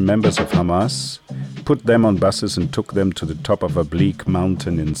 450 members of Hamas, put them on buses and took them to the top of a bleak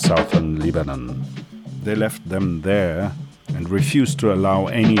mountain in southern Lebanon. They left them there and refused to allow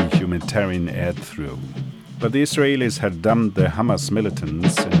any humanitarian aid through. But the Israelis had dumped the Hamas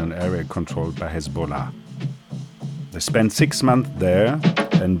militants in an area controlled by Hezbollah. They spent 6 months there,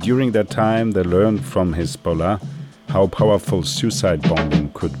 and during that time they learned from Hezbollah how powerful suicide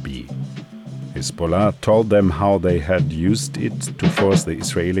bombing could be. Hezbollah told them how they had used it to force the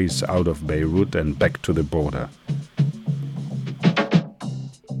Israelis out of Beirut and back to the border.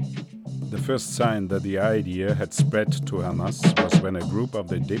 The first sign that the idea had spread to Hamas was when a group of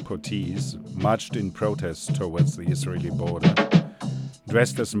the deportees marched in protest towards the Israeli border,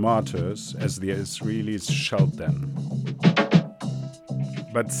 dressed as martyrs as the Israelis shelled them.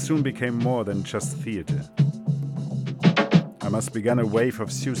 But soon became more than just theater. Hamas began a wave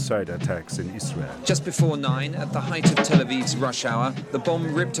of suicide attacks in Israel. Just before 9, at the height of Tel Aviv's rush hour, the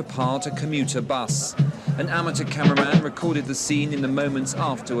bomb ripped apart a commuter bus. An amateur cameraman recorded the scene in the moments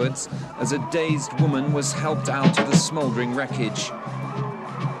afterwards as a dazed woman was helped out of the smouldering wreckage.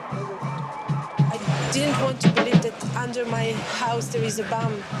 I didn't want to believe that under my house there is a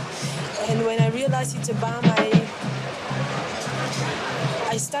bomb. And when I realized it's a bomb,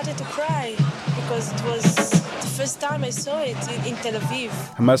 I started to cry because it was the first time I saw it in Tel Aviv.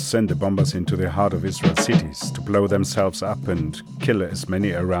 Hamas sent the bombers into the heart of Israel's cities to blow themselves up and kill as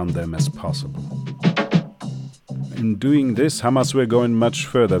many around them as possible. In doing this, Hamas were going much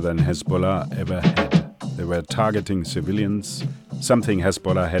further than Hezbollah ever had. They were targeting civilians, something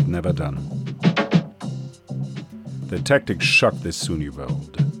Hezbollah had never done. The tactics shocked the Sunni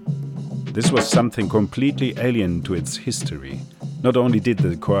world. This was something completely alien to its history. Not only did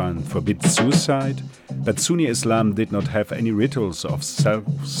the Quran forbid suicide, but Sunni Islam did not have any rituals of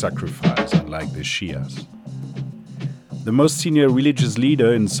self-sacrifice, unlike the Shias. The most senior religious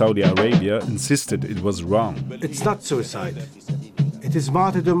leader in Saudi Arabia insisted it was wrong. It's not suicide. It is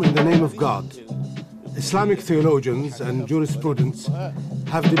martyrdom in the name of God. Islamic theologians and jurisprudents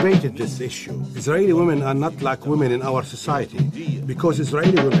have debated this issue. Israeli women are not like women in our society because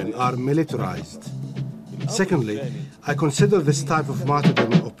Israeli women are militarized. Secondly, I consider this type of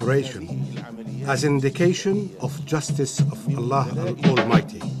martyrdom operation as an indication of justice of Allah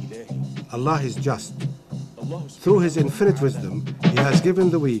Almighty. Allah is just. Through His infinite wisdom, He has given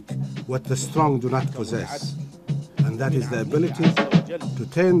the weak what the strong do not possess. And that is the ability to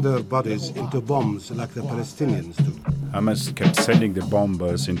turn their bodies into bombs like the Palestinians do. Hamas kept sending the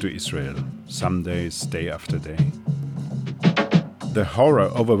bombers into Israel, some days, day after day. The horror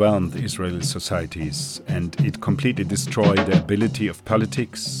overwhelmed Israeli societies, and it completely destroyed the ability of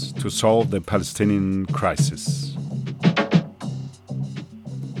politics to solve the Palestinian crisis.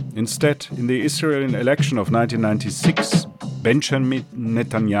 Instead, in the Israeli election of 1996, Benjamin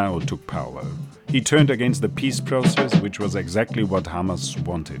Netanyahu took power. He turned against the peace process, which was exactly what Hamas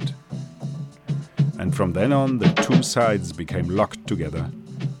wanted. And from then on, the two sides became locked together.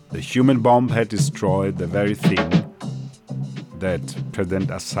 The human bomb had destroyed the very thing that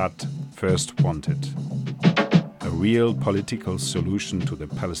President Assad first wanted: a real political solution to the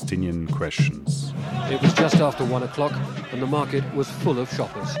Palestinian questions. It was just after 1 o'clock and the market was full of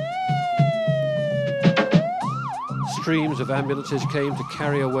shoppers. Streams of ambulances came to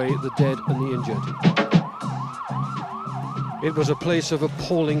carry away the dead and the injured. It was a place of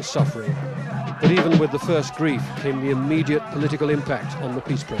appalling suffering, but even with the first grief came the immediate political impact on the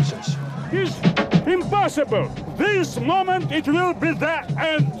peace process. It's impossible. This moment it will be the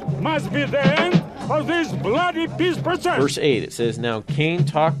end, must be the end of this bloody peace process. Verse 8, it says, Now Cain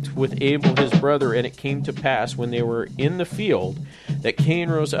talked with Abel his brother, and it came to pass when they were in the field that Cain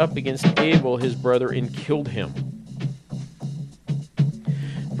rose up against Abel his brother and killed him.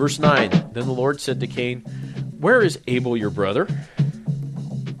 Verse 9, Then the Lord said to Cain, Where is Abel your brother?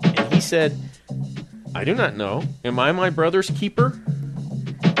 And he said, I do not know. Am I my brother's keeper?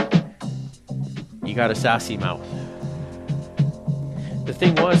 You got a sassy mouth. The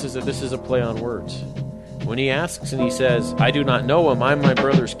thing is that this is a play on words. When he asks and he says, I do not know, am I my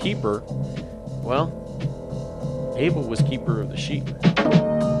brother's keeper? Well, Abel was keeper of the sheep.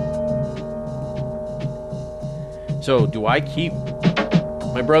 So, do I keep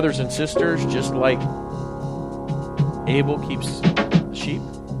my brothers and sisters just like Abel keeps the sheep?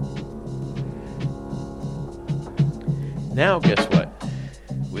 Now, guess what?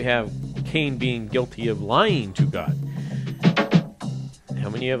 We have Cain being guilty of lying to God. How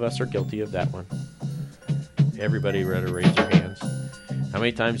many of us are guilty of that one? Everybody better raise their hands. How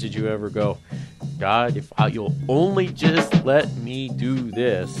many times did you ever go, God, if you'll only just let me do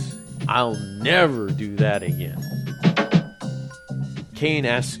this, I'll never do that again? Cain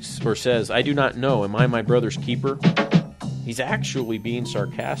asks or says, I do not know, am I my brother's keeper? He's actually being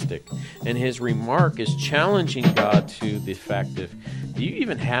sarcastic, and his remark is challenging God to the fact of, do you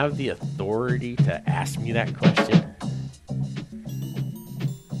even have the authority to ask me that question?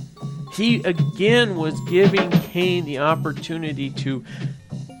 He again was giving Cain the opportunity to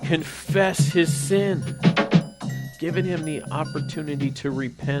confess his sin, giving him the opportunity to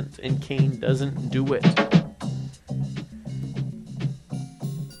repent, and Cain doesn't do it.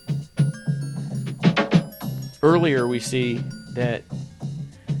 Earlier we see that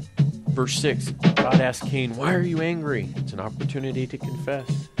verse 6, God asked Cain, why are you angry? It's an opportunity to confess.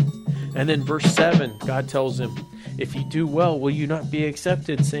 And then verse 7, God tells him, if you do well, will you not be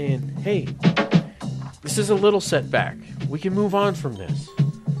accepted? Saying, hey, this is a little setback. We can move on from this.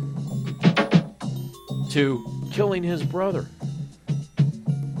 To killing his brother.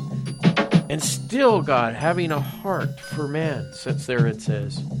 And still God, having a heart for man, sits there and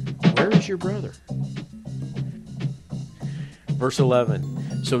says, where is your brother? Verse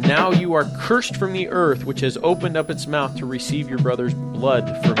 11, so now you are cursed from the earth, which has opened up its mouth to receive your brother's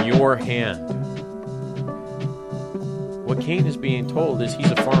blood from your hand. What Cain is being told is he's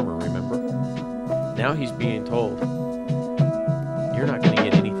a farmer, remember? Now he's being told, you're not going to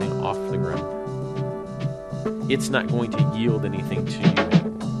get anything off the ground. It's not going to yield anything to you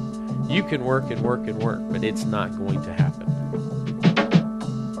anymore. You can work and work and work, but it's not going to happen.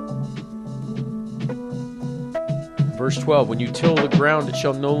 Verse 12, when you till the ground, it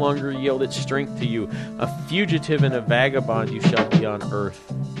shall no longer yield its strength to you. A fugitive and a vagabond you shall be on earth.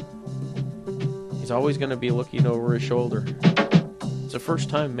 He's always going to be looking over his shoulder. It's the first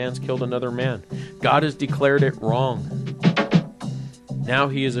time man's killed another man. God has declared it wrong. Now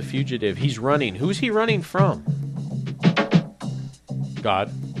he is a fugitive. He's running. Who's he running from?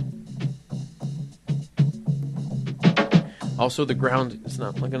 God. Also, the ground is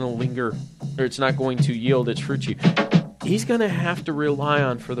not going to linger, or it's not going to yield its fruit to you. He's going to have to rely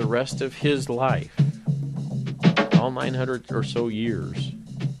on for the rest of his life, all 900 or so years,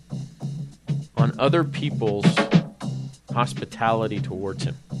 on other people's hospitality towards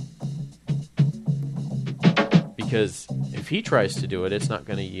him. Because if he tries to do it, it's not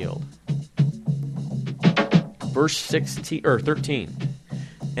going to yield. Verse 16 or 13.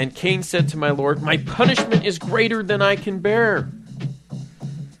 And Cain said to my Lord, my punishment is greater than I can bear.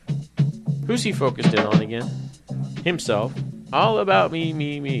 Who's he focused in on again? himself, all about me,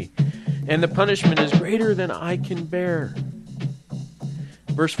 me, me. And the punishment is greater than I can bear.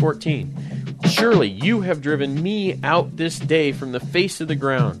 Verse 14. Surely you have driven me out this day from the face of the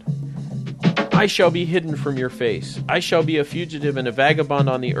ground. I shall be hidden from your face. I shall be a fugitive and a vagabond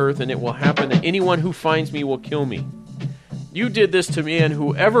on the earth, and it will happen that anyone who finds me will kill me. You did this to me, and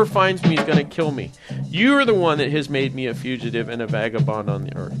whoever finds me is going to kill me. You are the one that has made me a fugitive and a vagabond on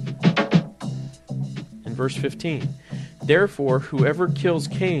the earth. In verse 15. Therefore, whoever kills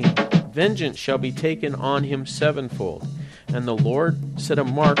Cain, vengeance shall be taken on him sevenfold. And the Lord set a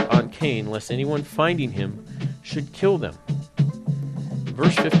mark on Cain, lest anyone finding him should kill them.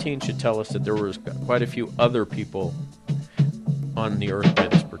 Verse 15 should tell us that there was quite a few other people on the earth by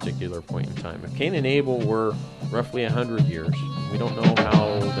this particular point in time. If Cain and Abel were roughly 100 years, we don't know how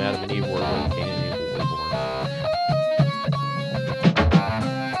Adam and Eve were when Cain and Abel were born.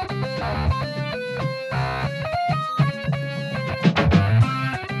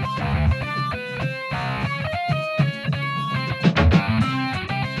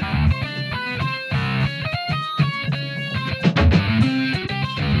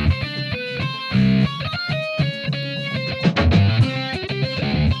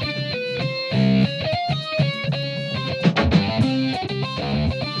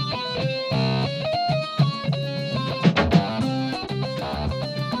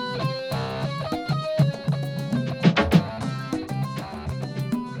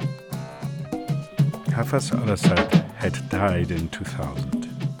 Hafez al-Assad had died in 2000.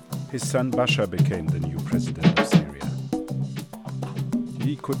 His son Bashar became the new president of Syria.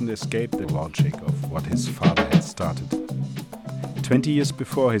 He couldn't escape the logic of what his father had started. 20 years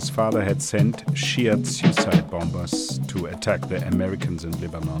before, his father had sent Shiite suicide bombers to attack the Americans in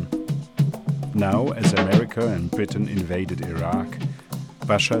Lebanon. Now, as America and Britain invaded Iraq,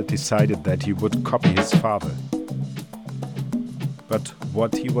 Bashar decided that he would copy his father. But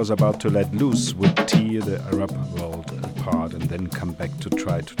what he was about to let loose would tear the Arab world apart and then come back to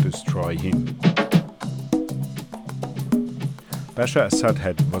try to destroy him. Bashar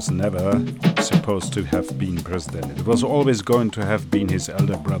Assad was never supposed to have been president. It was always going to have been his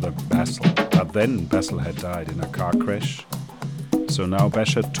elder brother Basil. But then Basil had died in a car crash. So now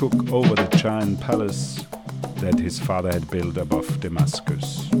Bashar took over the giant palace that his father had built above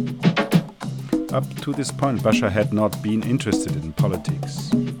Damascus. Up to this point, Bashar had not been interested in politics.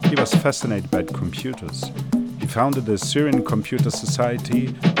 He was fascinated by computers. He founded the Syrian Computer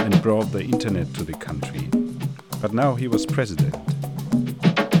Society and brought the internet to the country. But now he was president.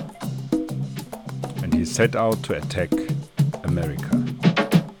 And he set out to attack America.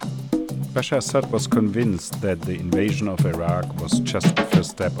 Bashar Assad was convinced that the invasion of Iraq was just the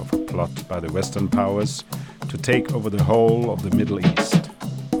first step of a plot by the Western powers to take over the whole of the Middle East.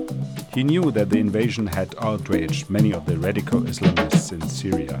 He knew that the invasion had outraged many of the radical Islamists in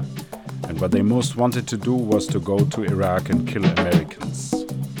Syria, and what they most wanted to do was to go to Iraq and kill Americans.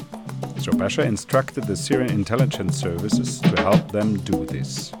 So Bashar instructed the Syrian intelligence services to help them do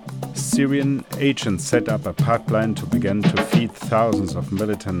this. Syrian agents set up a pipeline to begin to feed thousands of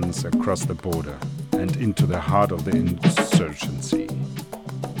militants across the border and into the heart of the insurgency.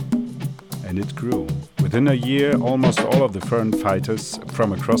 And it grew. Within a year, almost all of the foreign fighters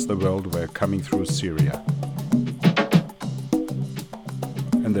from across the world were coming through Syria.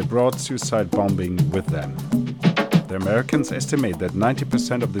 And they brought suicide bombing with them. The Americans estimate that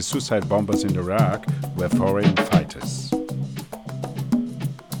 90% of the suicide bombers in Iraq were foreign fighters.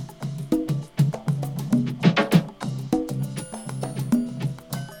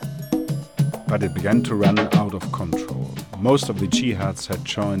 But it began to run out of control. Most of the jihads had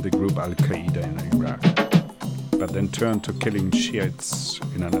joined the group Al-Qaeda in Iraq, but then turned to killing Shiites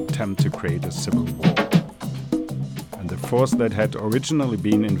in an attempt to create a civil war. And the force that had originally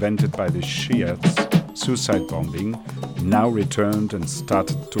been invented by the Shiites, suicide bombing, now returned and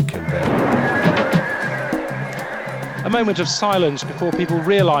started to kill them. A moment of silence before people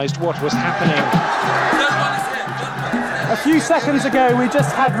realized what was happening. A few seconds ago, we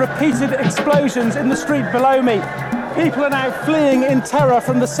just had repeated explosions in the street below me. People are now fleeing in terror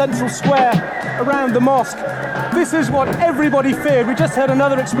from the central square around the mosque. This is what everybody feared. We just heard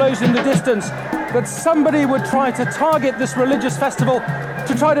another explosion in the distance, that somebody would try to target this religious festival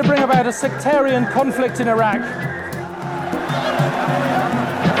to try to bring about a sectarian conflict in Iraq.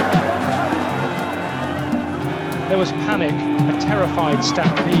 There was panic, a terrified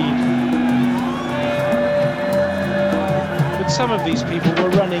stampede. But some of these people were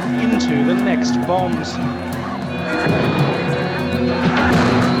running into the next bombs.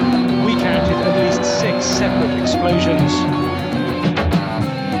 We counted at least 6 separate explosions.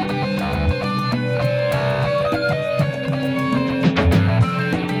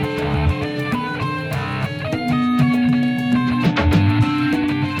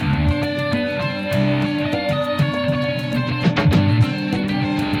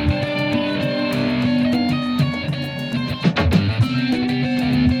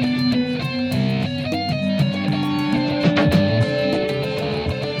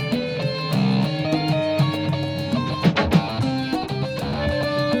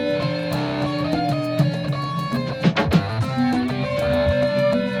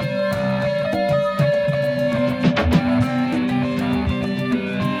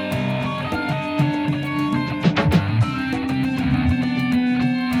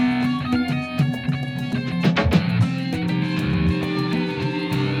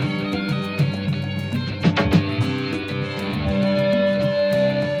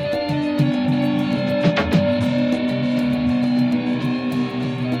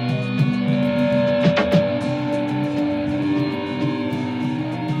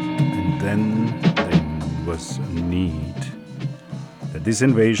 then there was a need that this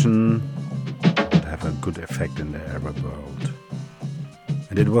invasion would have a good effect in the Arab world.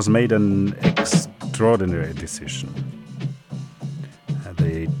 And it was made an extraordinary decision.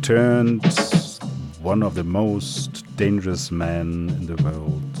 They turned one of the most dangerous men in the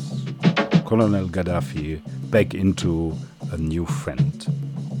world, Colonel Gaddafi, back into a new friend.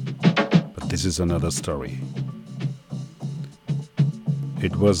 But this is another story.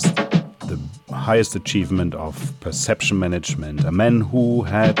 It was the highest achievement of perception management. A man who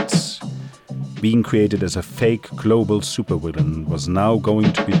had been created as a fake global supervillain was now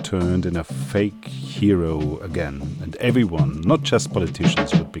going to be turned in a fake hero again. And everyone, not just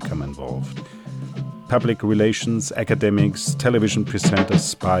politicians, would become involved. Public relations, academics, television presenters,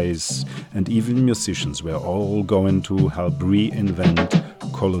 spies, and even musicians were all going to help reinvent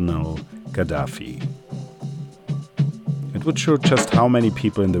Colonel Gaddafi. It would show just how many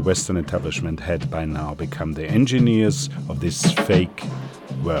people in the Western establishment had by now become the engineers of this fake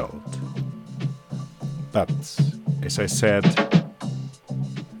world. But, as I said,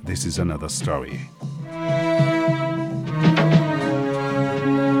 this is another story.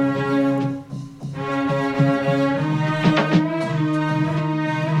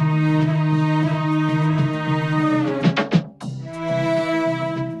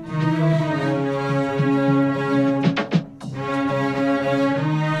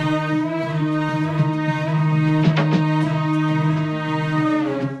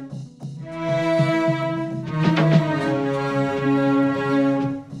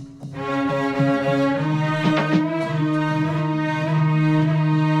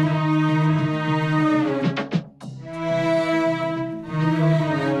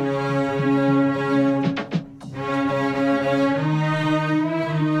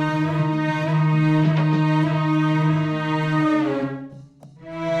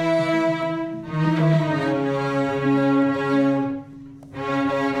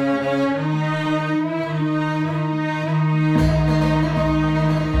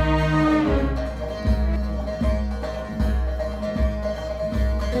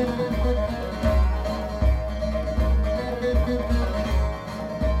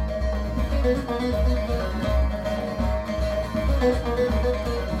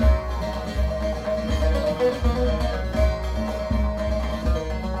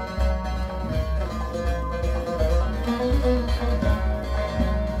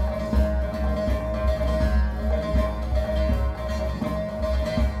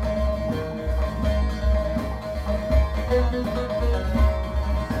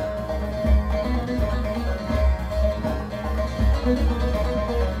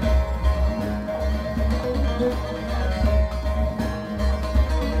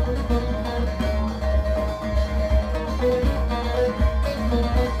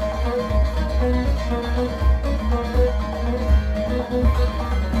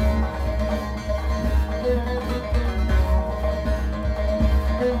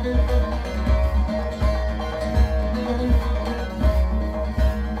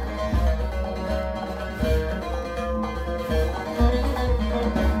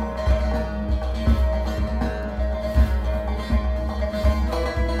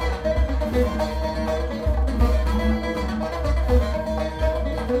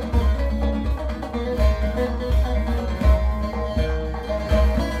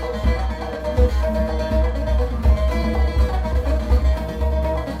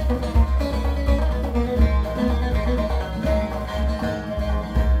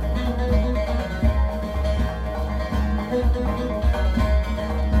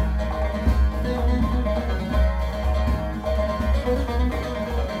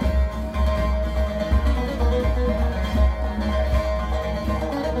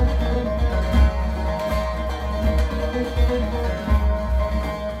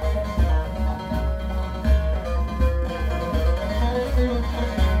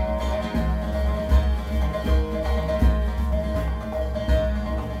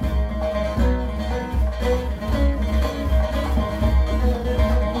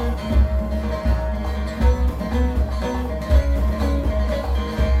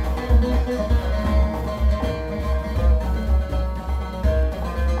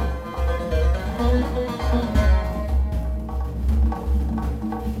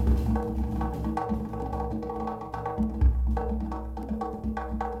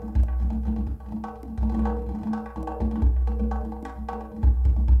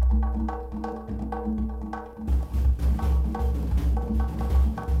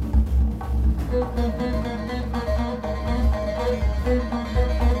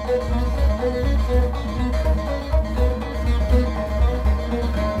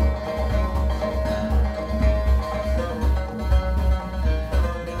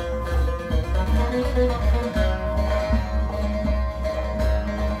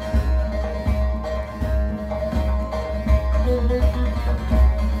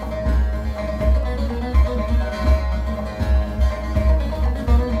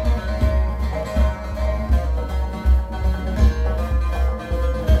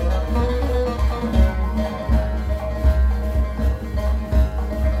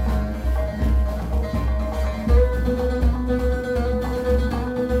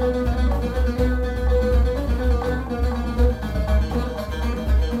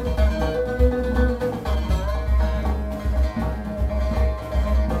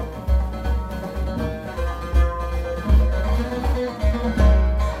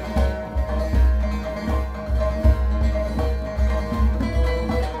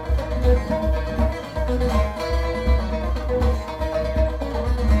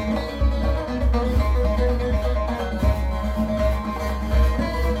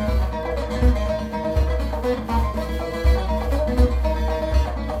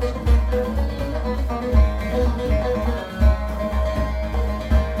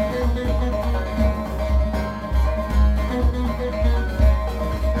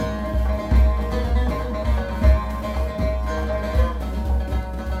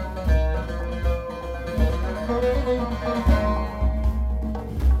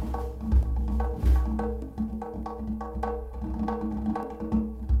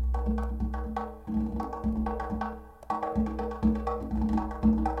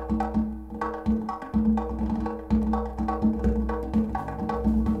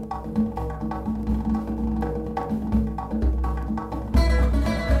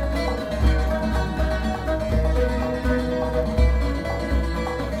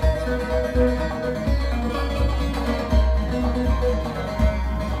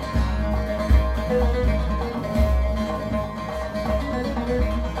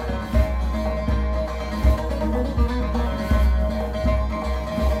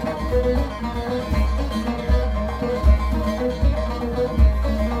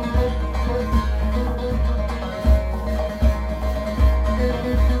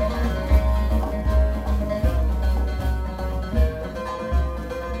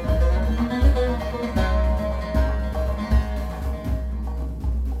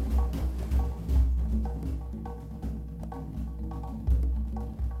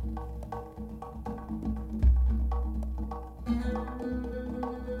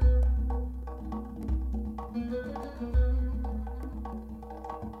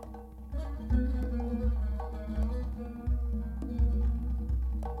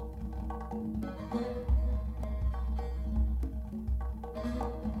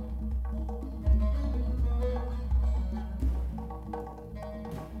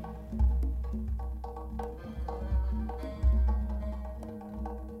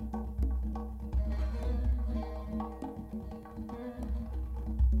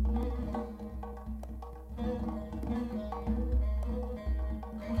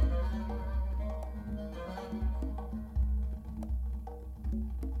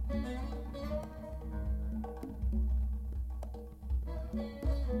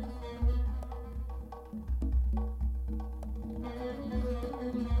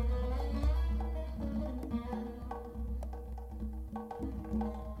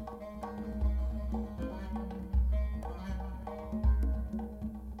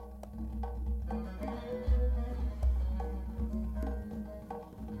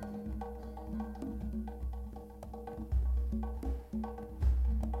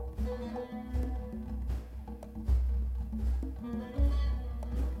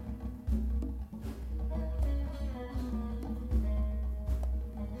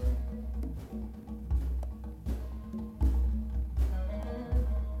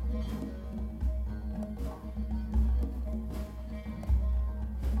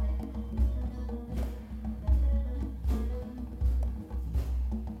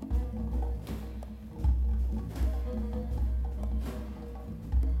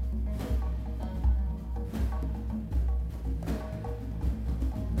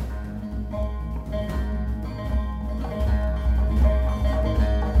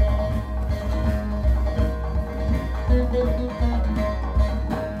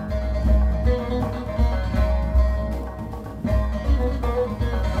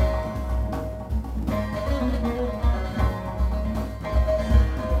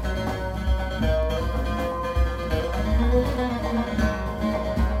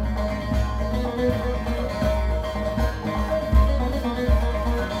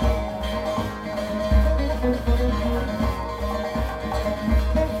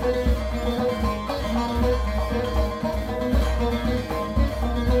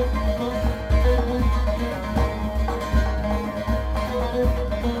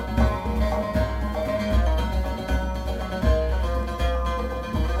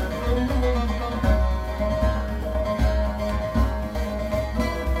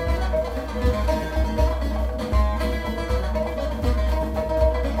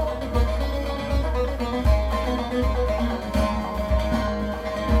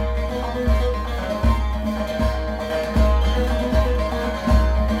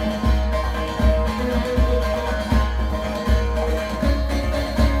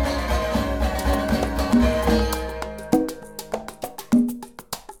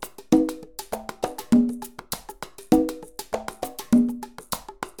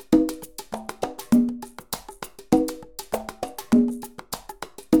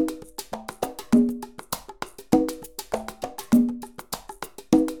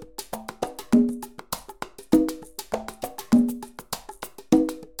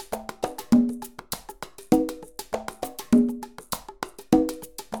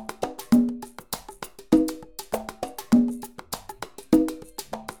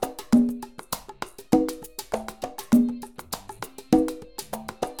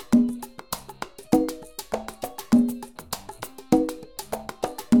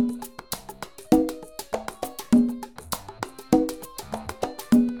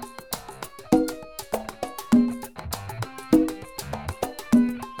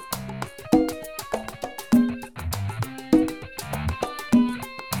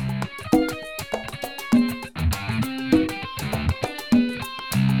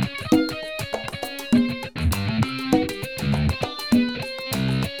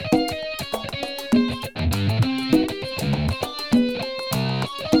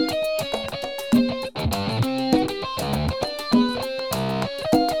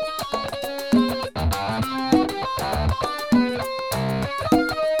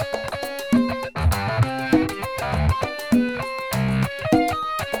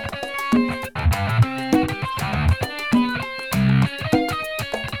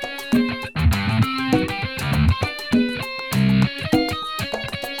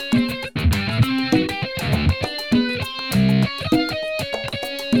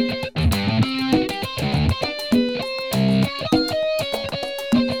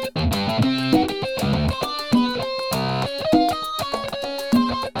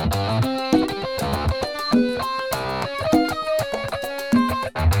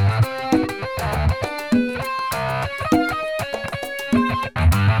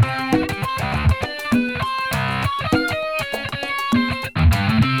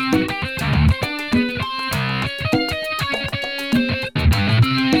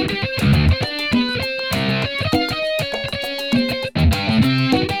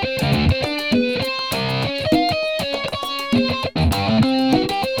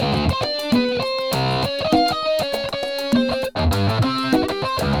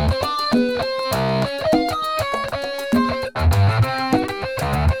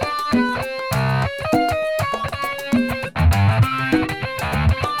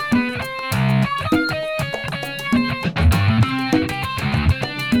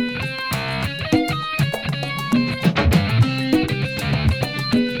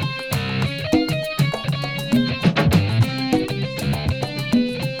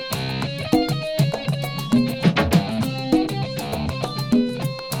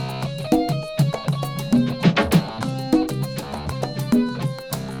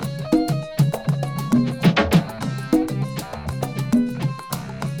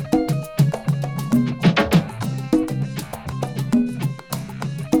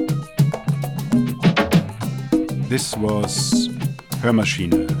 This was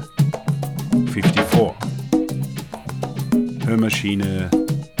hoermaschine54. Hoermaschine,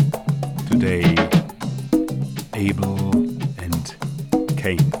 today Abel and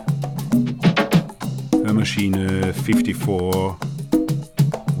Cain. Hoermaschine54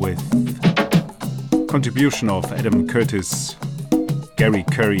 with contribution of Adam Curtis, Gary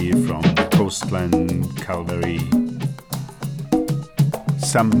Curry from Coastline Calvary,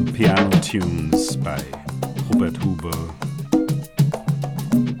 some piano tunes by Robert Huber,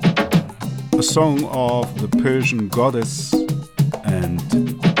 a song of the Persian goddess, and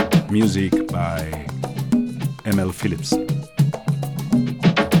music by M.L. Philipson.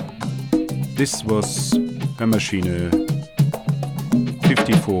 This was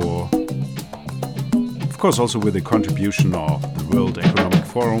hoermaschine54, of course also with the contribution of the World Economic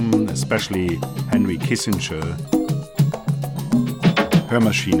Forum, especially Henry Kissinger.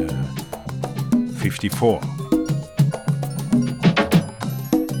 hoermaschine54.